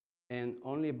 And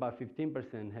only about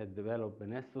 15% had developed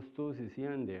an osteosis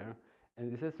here and there,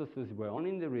 and these osteosis were only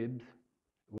in the ribs,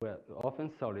 were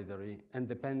often solitary, and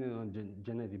depending on the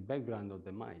genetic background of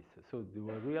the mice. So they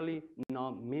were really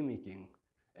not mimicking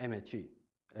MHE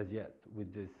as yet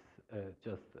with this,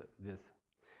 this.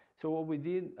 So what we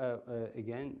did,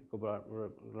 again,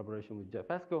 collaboration with Jeff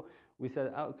Esco, we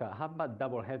said, okay, how about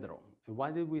double hetero?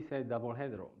 Why did we say double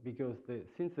hetero? Because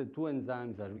since the two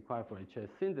enzymes are required for HS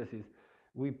synthesis,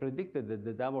 we predicted that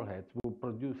the double heads will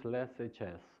produce less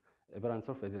HS, heparan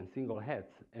sulfate, than single heads,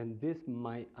 and this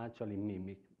might actually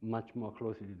mimic much more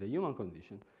closely the human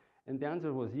condition. And the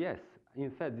answer was yes.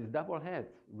 In fact, these double heads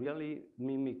really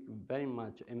mimic very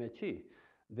much MHE.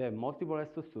 They have multiple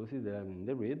osteosis, they have in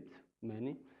the ribs,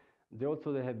 many. They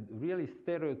have really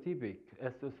stereotypic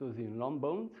osteosis in long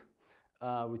bones,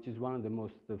 which is one of the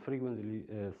most frequently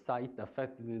site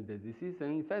affected in the disease.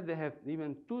 And in fact, they have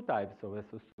even two types of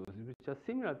osteosis, which are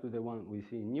similar to the one we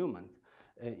see in humans.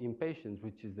 In patients,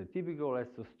 which is the typical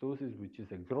osteosis, which is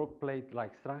a growth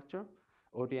plate-like structure,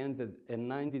 oriented at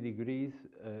 90 degrees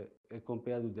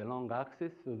compared to the long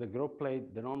axis. So the growth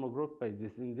plate, the normal growth plate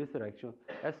is in this direction.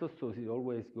 Osteosis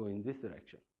always go in this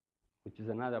direction, which is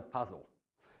another puzzle.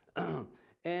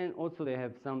 And also they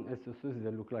have some osteosis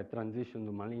that look like transition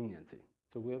to malignancy.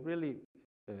 So we have really,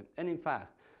 and in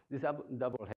fact, these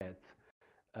double heads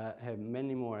have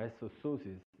many more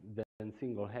osteosis than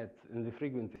single heads, and the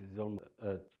frequency is almost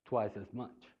twice as much.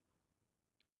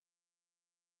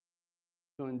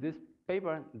 So in this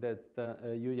paper that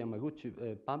Yu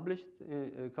Yamaguchi published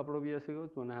a couple of years ago,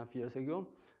 2.5 years ago,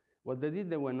 what they did,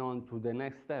 they went on to the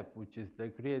next step, which is they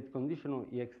create conditional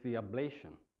EXT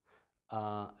ablation.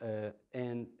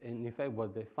 And in fact,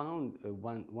 what they found,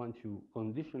 once you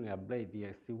conditionally ablate the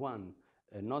EXT1,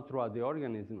 not throughout the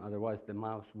organism, otherwise the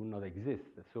mouse would not exist.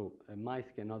 So mice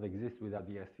cannot exist without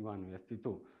the EXT1 and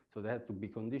EXT2. So they had to be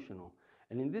conditional.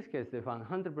 And in this case, they found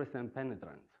 100%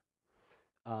 penetrance,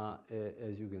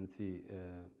 as you can see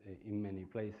in many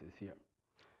places here.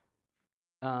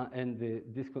 And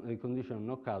this conditional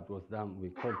knockout was done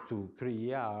with call-to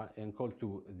CRI-ER and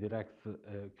call-to direct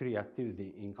CRI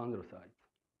activity in chondrocytes.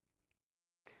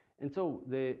 And so,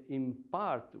 in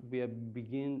part, we have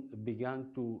begun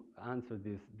to answer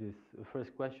this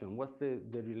first question: what's the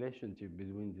relationship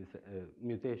between these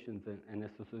mutations and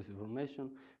osteosis formation?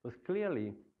 Because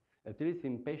clearly, at least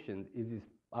in patients, it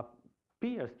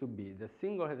appears to be the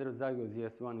single heterozygous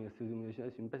ES1 ES2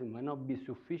 mutation patient might not be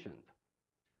sufficient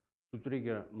to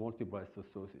trigger multiple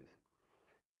osteosis.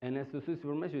 And osteosis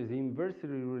formation is inversely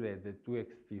related to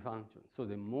EXT function. So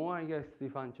the more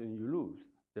EXT function you lose,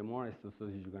 the more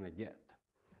osteosis you're going to get.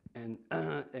 And,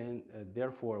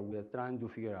 therefore, we are trying to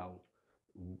figure out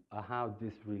how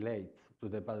this relates to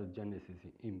the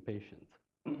pathogenesis in patients.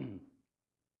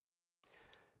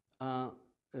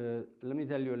 Let me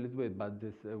tell you a little bit about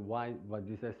this, why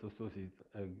these osteosis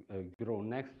grow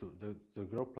next to the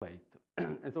growth plate.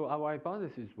 And so our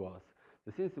hypothesis was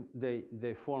that since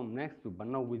they form next to, but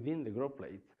not within the growth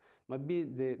plates, might be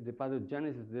the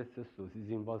pathogenesis of this osteosis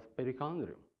involves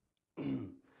perichondrium.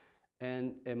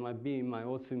 And it might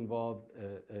also involve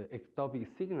ectopic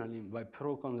signaling by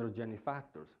prochondrogenic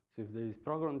factors. So if there is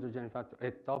prochondrogenic factor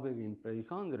ectopic in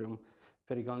perichondrium,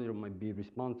 perichondrium might be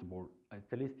responsible,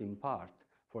 at least in part,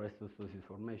 for osteosis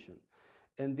formation.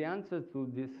 And the answer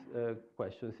to this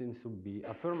question seems to be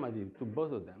affirmative to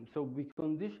both of them. So we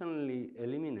conditionally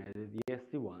eliminated the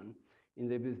EXT1, in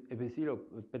the epithelial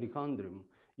perichondrium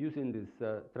using this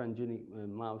transgenic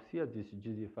mouse here, this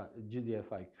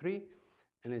GDFI3.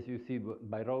 And as you see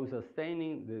by rosa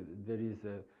staining, there is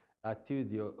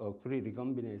activity of Cre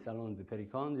recombinase along the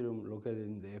perichondrium located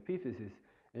in the epiphysis.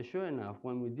 And sure enough,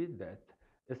 when we did that,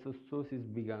 exostosis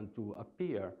began to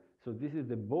appear. So this is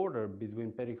the border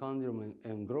between perichondrium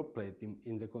and growth plate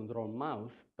in the control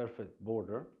mouse, perfect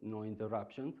border, no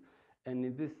interruptions. And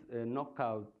in this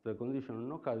knockout, the conditional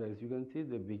knockout, as you can see,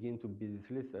 they begin to be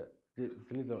this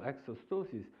little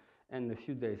exostosis, and a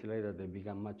few days later, they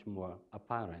become much more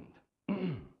apparent.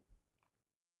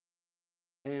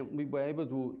 And we were able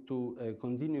to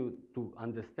continue to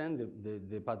understand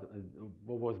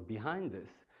what was behind this.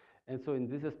 And so in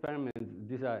this experiment,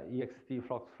 these are EXT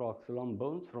flox long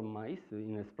bones from mice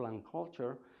in a splant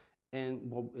culture.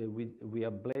 And we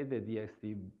ablated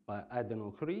EXT by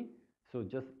adenocre. So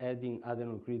just adding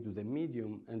adenocre to the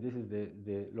medium, and this is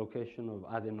the location of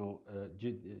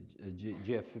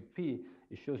GFP.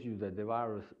 It shows you that the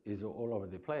virus is all over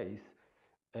the place.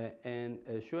 And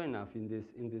sure enough, in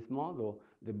this model,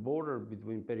 the border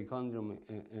between perichondrium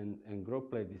and growth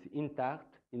plate is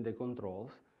intact in the controls,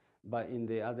 but in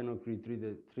the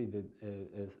adenocre-treated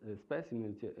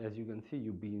specimens, as you can see,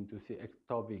 you begin to see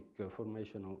ectopic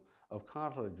formation of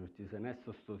cartilage, which is an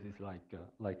exostosis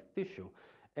like tissue.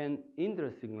 And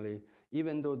interestingly,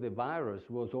 even though the virus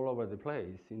was all over the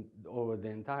place, over the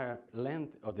entire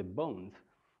length of the bones,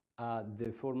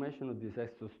 the formation of this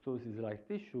exostosis-like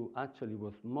tissue actually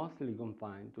was mostly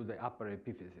confined to the upper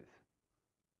epiphysis.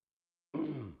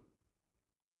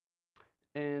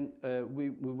 And we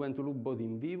went to look both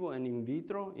in vivo and in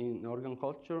vitro in organ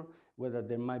culture, whether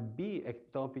there might be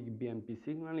ectopic BMP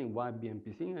signaling. Why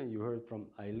BMP signaling? You heard from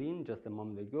Eileen just a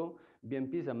moment ago.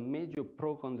 BMP is a major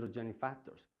prochondrogenic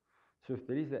factor. So if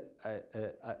there is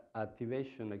an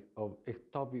activation of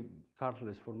ectopic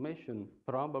cartilage formation,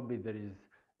 probably there is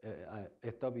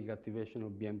ectopic activation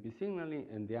of BMP signaling,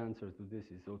 and the answer to this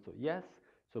is also yes.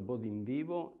 So both in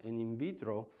vivo and in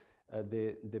vitro,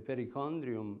 the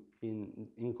perichondrium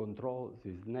in controls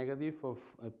is negative of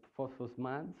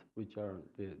phosphoSMADs, which are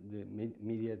the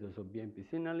mediators of BMP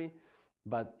signaling,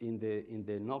 but in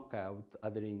the knockout,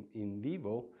 either in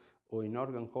vivo or in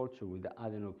organ culture with the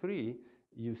adenocre,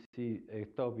 you see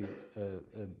ectopic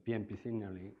BMP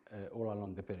signaling all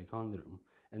along the perichondrium.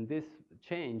 And this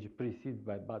change precedes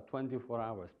by about 24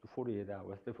 hours to 48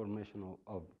 hours the formation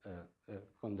of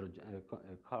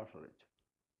cartilage.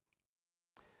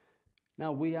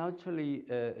 Now, we actually,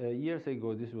 years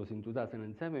ago, this was in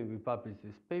 2007, we published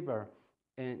this paper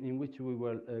in which we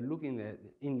were looking at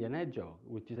Indian hedgehog,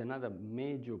 which is another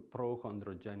major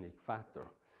prochondrogenic factor.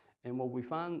 And what we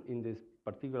found in this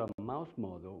particular mouse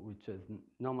model, which has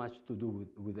not much to do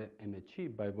with the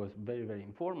MHC, but it was very, very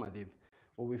informative,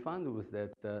 what we found was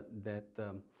that,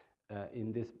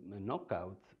 in these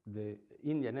knockouts, the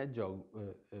Indian hedgehog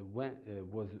was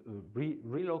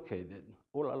relocated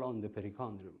all along the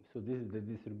perichondrium. So this is the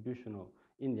distribution of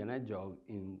Indian hedgehog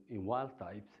in wild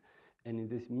types. And in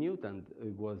this mutant,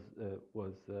 it was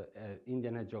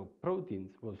Indian hedgehog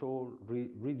proteins was all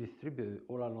redistributed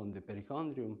all along the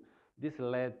perichondrium. This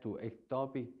led to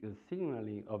ectopic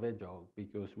signaling of hedgehog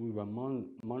because we were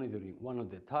monitoring one of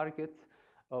the targets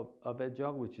of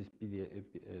hedgehog, which is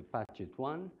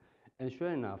PACHIT1. And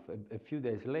sure enough, a few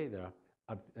days later,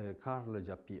 cartilage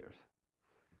appears.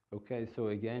 Okay, so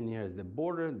again, here's the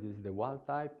border. This is the wild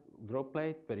type, growth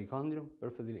plate, perichondrium,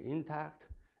 perfectly intact.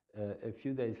 A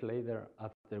few days later,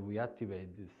 after we activate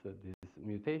this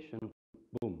mutation,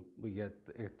 boom, we get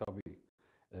ectopic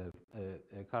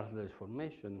cartilage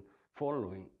formation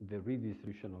following the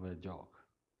redistribution of hedgehog.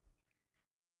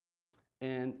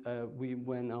 And we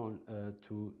went on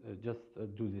to just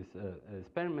do this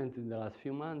experiment in the last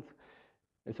few months.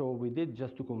 And so what we did,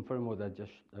 just to confirm what I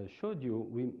just showed you,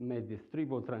 we made this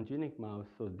triple transgenic mouse.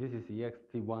 So this is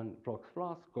EXT1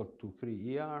 flox got to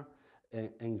CRE-ER,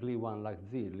 and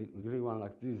GLI1-LAC-Z.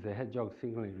 GLI1-LAC-Z is a hedgehog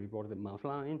signaling reported mouse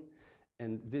line.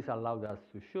 And this allowed us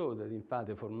to show that, in fact,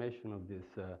 the formation of this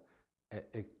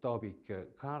ectopic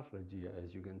cartilage,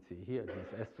 as you can see here,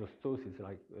 this exostosis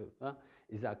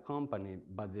is accompanied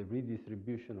by the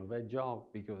redistribution of hedgehog,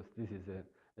 because this is,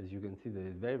 as you can see, there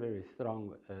is very, very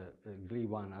strong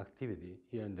GLI1 activity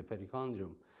here in the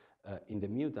perichondrium in the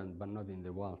mutant, but not in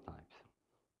the wild types.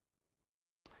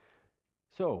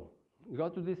 So we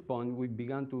got to this point, we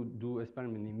began to do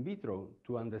experiment in vitro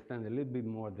to understand a little bit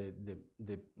more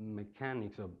the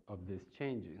mechanics of these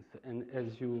changes. And as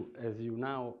you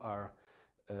now are,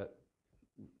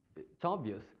 it's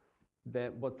obvious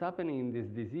that what's happening in this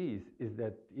disease is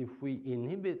that if we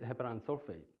inhibit heparan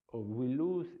sulfate or we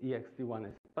lose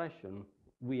EXT1 expression,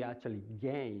 we actually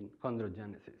gain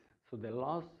chondrogenesis. So the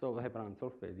loss of heparan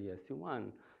sulfate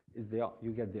EXT1 is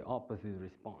you get the opposite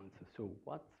response. So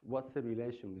what's the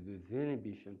relation between this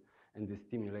inhibition and the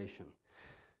stimulation?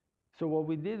 So what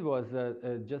we did was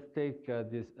just take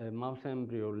this mouse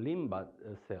embryo limbad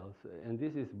cells, and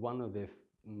this is one of the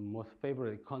most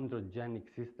favorite chondrogenic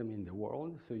system in the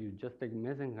world. So you just take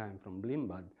mesenchyme from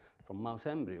limbad, from mouse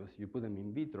embryos, you put them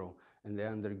in vitro, and they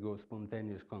undergo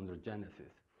spontaneous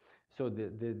chondrogenesis. So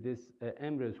these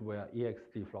embryos were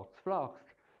EXT flox-floxed,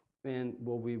 and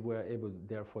what we were able,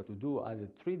 therefore, to do, either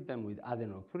treat them with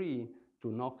adenocre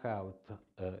to knock out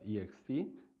EXT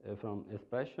from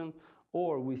expression,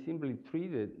 or we simply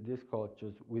treated these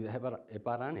cultures with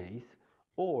heparanase,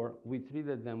 or we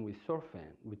treated them with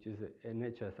Surfan, which is an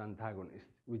HS antagonist.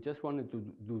 We just wanted to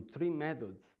do 3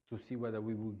 methods to see whether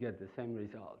we would get the same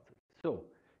results. So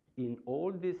in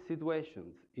all these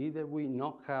situations, either we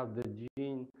knock out the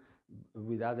gene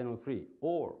with adenocre,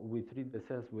 or we treat the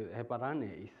cells with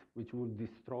heparanase, which will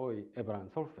destroy heparan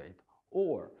sulfate,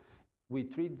 or we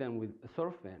treat them with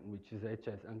Surfan, which is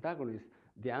HS antagonist,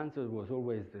 the answer was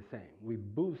always the same. We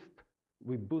boost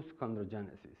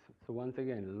chondrogenesis. So once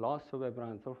again, loss of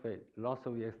heparan sulfate, loss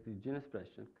of EXT gene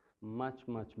expression, much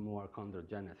more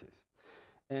chondrogenesis.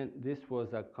 And this was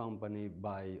accompanied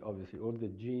by, obviously, all the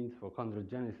genes for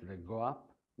chondrogenesis that go up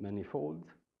many folds.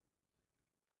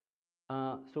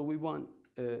 So we want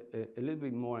a little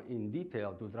bit more in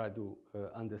detail to try to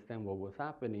understand what was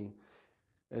happening.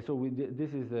 So this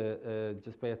is,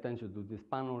 just pay attention to this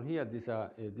panel here. This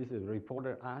is a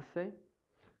reporter assay.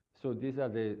 So these are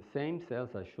the same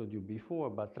cells I showed you before,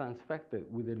 but transfected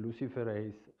with a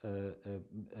luciferase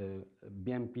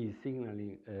BMP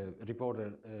signaling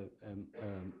reporter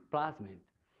plasmid.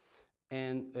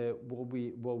 And what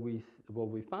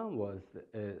we found was,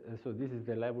 so this is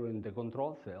the level in the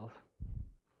control cells.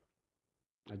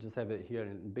 I just have it here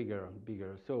in bigger.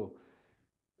 So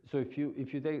if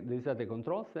you take, these are the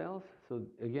control cells. So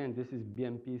again, this is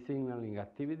BMP signaling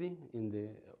activity in the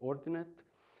ordinate.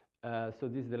 So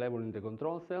this is the level in the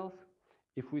control cells.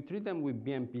 If we treat them with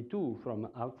BMP2 from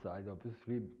outside,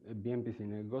 obviously BMP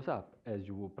signaling goes up, as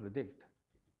you would predict.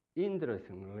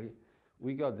 Interestingly,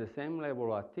 we got the same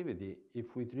level of activity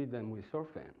if we treat them with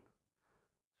Surfan.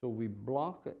 So we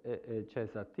block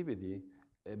HS activity,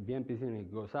 BMP signaling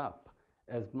goes up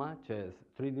as much as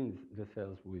treating the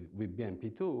cells with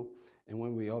BMP2, and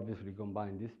when we obviously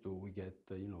combine these two, we get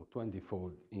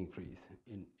 20-fold increase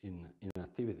in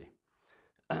activity.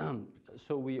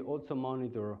 So we also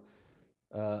monitor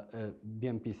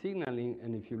BMP signaling,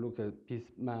 and if you look at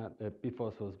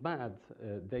p-phospho-SMADs,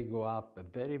 they go up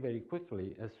very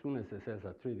quickly as soon as the cells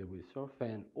are treated with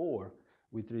Surfan, or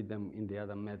we treat them in the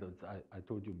other methods I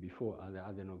told you before, either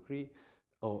adenocre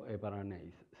or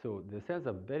heparanase. So the cells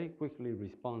are very quickly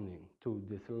responding to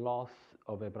this loss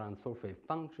of heparan sulfate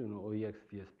function or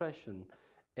EXT expression,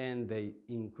 and they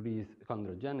increase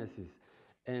chondrogenesis.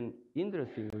 And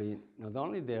interestingly, not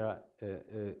only they are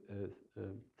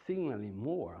signaling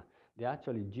more, they're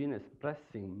actually gene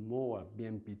expressing more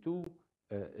BMP2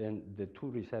 and the 2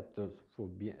 receptors for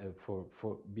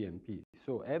BMP.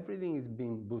 So everything is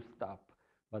being boosted up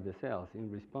by the cells in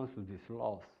response to this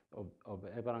loss of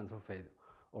heparan sulfate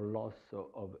or loss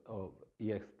of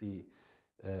EXT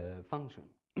function.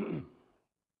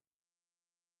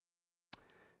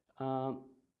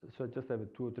 So I just have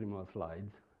 2 or 3 more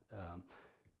slides.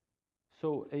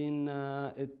 So in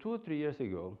 2 or 3 years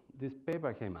ago, this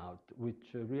paper came out, which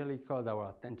really caught our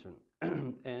attention.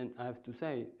 And I have to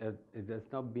say, it has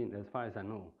not been, as far as I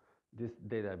know, this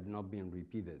data have not been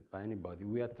repeated by anybody.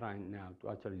 We are trying now to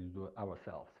actually do it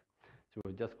ourselves. So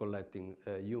we're just collecting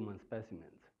human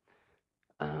specimens.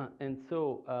 And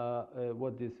so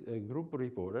what this group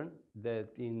reported, that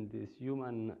in these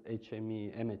human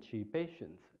MHE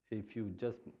patients, if you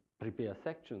just prepare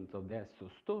sections of the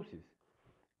cystosis,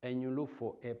 and you look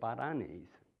for heparanase,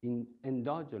 in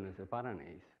endogenous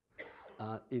heparanase,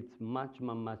 it's much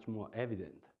more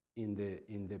evident in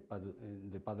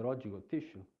the pathological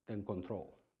tissue than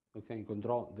control. Okay, in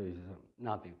control, there is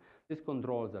nothing. These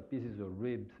controls are pieces of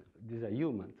ribs. These are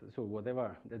humans, so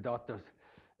whatever the doctors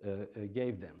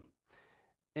gave them.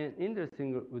 And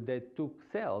interesting, they took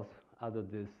cells out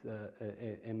of this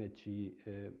MHE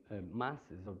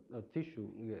masses of tissue,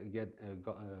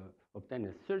 obtained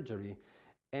a surgery,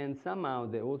 and somehow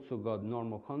they also got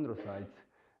normal chondrocytes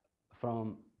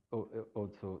from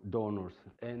also donors.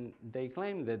 And they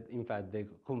claim that, in fact, they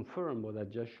confirm what I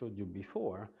just showed you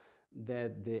before,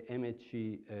 that the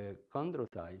MHE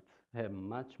chondrocytes have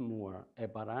much more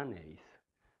heparanase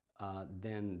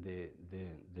than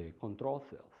the control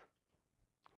cells.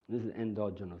 This is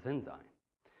endogenous enzyme.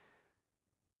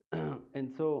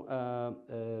 And so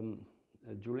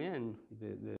Julianne,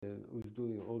 who's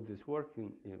doing all this work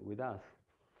with us,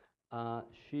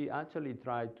 she actually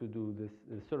tried to do this,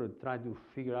 tried to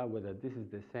figure out whether this is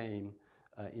the same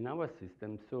in our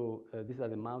system. So these are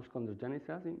the mouse chondrogenic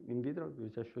cells in vitro,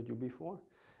 which I showed you before.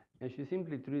 And she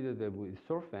simply treated them with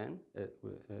Sorfen,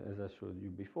 as I showed you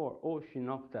before, or she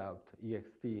knocked out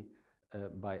EXT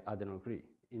by adenochree.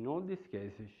 In all these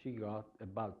cases, she got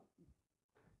about,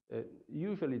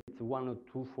 usually it's 1 or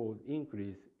 2-fold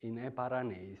increase in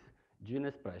heparanase gene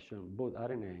expression, both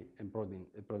RNA and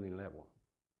protein level.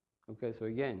 Okay, so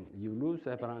again, you lose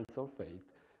heparan sulfate,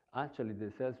 actually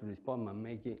the cells respond by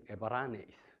making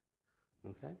heparanase.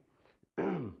 Okay?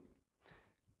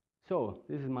 So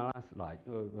this is my last slide.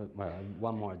 Well,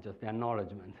 one more, just the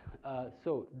acknowledgement.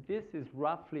 So this is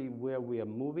roughly where we are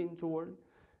moving toward.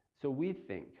 So we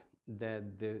think that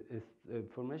the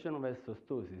formation of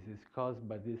osteostosis is caused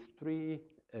by these 3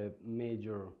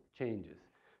 major changes.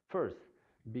 First,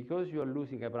 because you are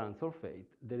losing heparan sulfate,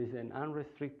 there is an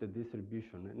unrestricted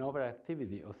distribution and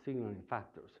overactivity of signaling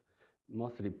factors,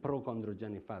 mostly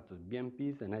prochondrogenic factors,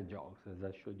 BMPs and HOGs, as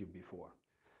I showed you before.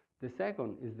 The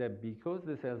second is that because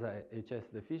the cells are HS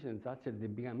deficient, actually they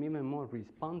become even more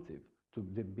responsive to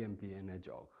the BMP and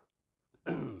HOG.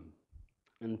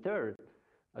 And third,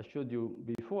 I showed you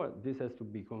before, this has to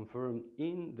be confirmed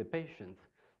in the patients,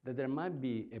 that there might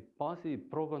be a positive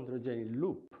prochondrogenic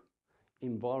loop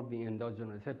involving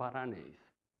endogenous heparanase.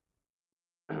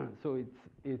 So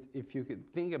if you could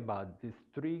think about these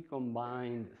 3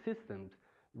 combined systems,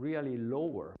 really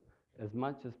lower as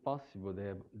much as possible,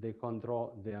 they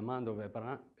control the amount of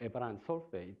heparan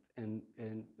sulfate and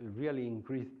really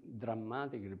increase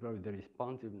dramatically probably the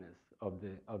responsiveness of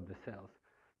the cells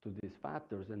to these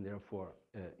factors, and therefore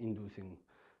inducing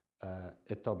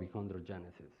ectopic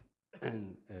chondrogenesis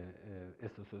and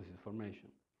osteosis formation.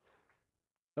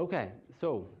 Okay,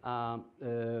 so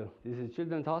this is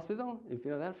Children's Hospital in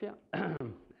Philadelphia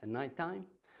at nighttime.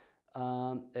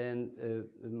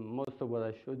 Most of what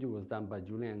I showed you was done by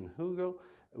Julian Hugo,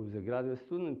 who was a graduate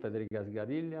student, Federica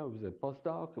Sgariglia, who was a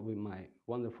postdoc, with my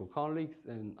wonderful colleagues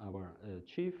and our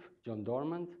chief, John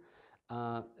Dormant.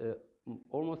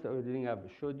 Almost everything I've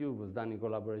showed you was done in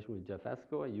collaboration with Jeff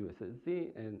Esco at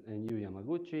USSD and Yu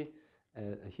Yamaguchi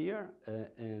here.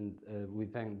 We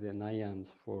thank the NIAMS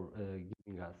for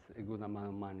giving us a good amount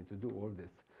of money to do all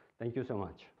this. Thank you so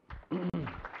much. We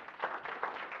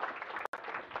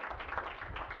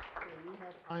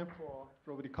have time for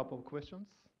probably a couple of questions.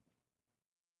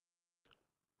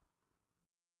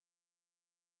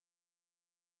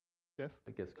 Jeff?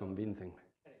 I guess convincing.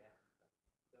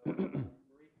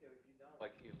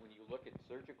 Like when you look at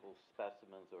surgical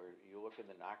specimens or you look in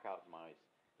the knockout mice,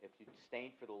 if you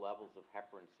stain for the levels of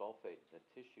heparan sulfate in the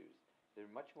tissues, they're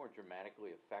much more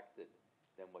dramatically affected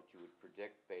than what you would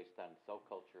predict based on cell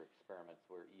culture experiments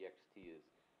where EXT is,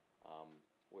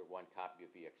 where 1 copy of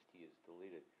EXT is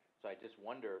deleted. So I just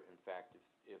wonder, in fact,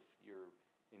 if your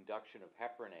induction of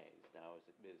heparanase now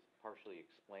is partially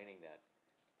explaining that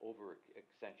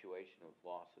over-accentuation of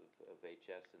loss of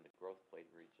HS in the growth plate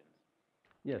regions.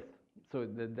 Yes, so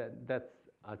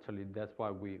that's why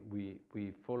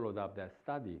we followed up that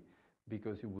study,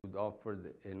 because it would offer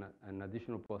an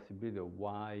additional possibility of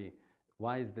why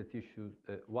is the tissue,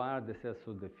 why are the cells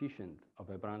so deficient of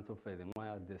heparan sulfate and why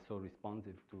are they so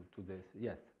responsive to this?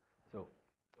 Yes, so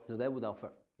that would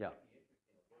offer, yeah.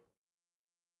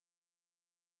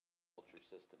 Culture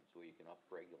systems where you can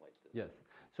upregulate this. Yes,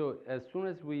 so as soon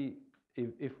as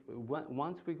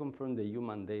once we confirm the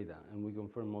human data and we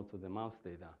confirm also the mouse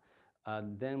data,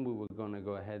 then we were going to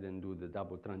go ahead and do the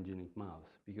double transgenic mouse,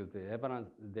 because the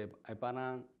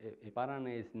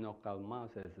heparanase knockout mouse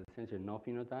has essentially no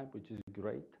phenotype, which is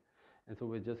great. And so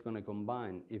we're just going to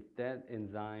combine. If that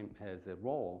enzyme has a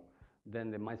role,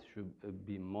 then the mice should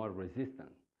be more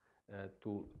resistant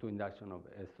to induction of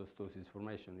osteostosis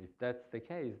formation. If that's the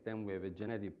case, then we have a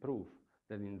genetic proof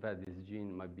that in fact this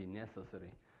gene might be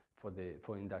necessary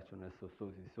for induction of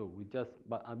osteostosis. So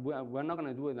but we're not going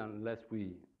to do it unless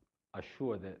we are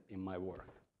sure that it might work.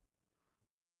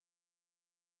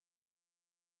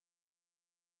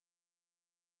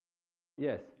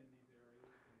 Yes.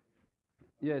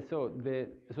 Yeah. So this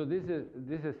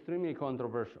is extremely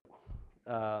controversial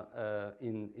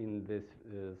in this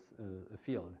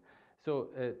field. So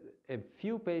a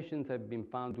few patients have been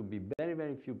found to be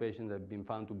very few patients have been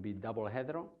found to be double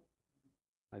hetero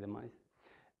by the mice.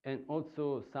 And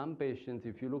also some patients,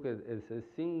 if you look at it as a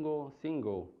single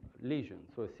lesion,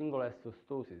 so a single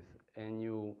osteostosis, and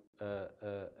you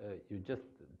just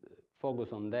focus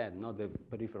on that, not the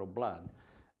peripheral blood,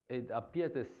 it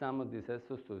appears that some of these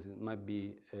exostosis might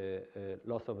be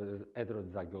loss of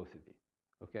heterozygosity,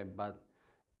 okay? But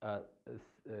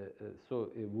so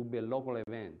it would be a local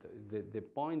event. The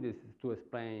point is to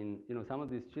explain, some of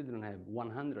these children have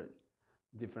 100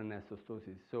 different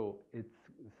exostosis, so it's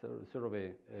sort of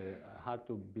hard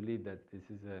to believe that this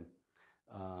is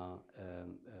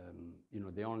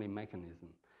the only mechanism.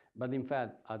 But in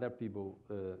fact, other people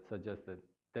suggest that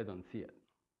they don't see it.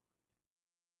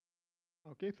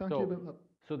 Okay, thank you very much.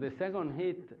 So the second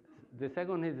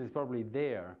hit is probably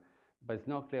there, but it's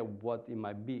not clear what it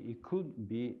might be. It could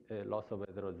be a loss of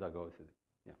heterozygosity.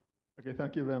 Yeah. Okay,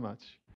 thank you very much.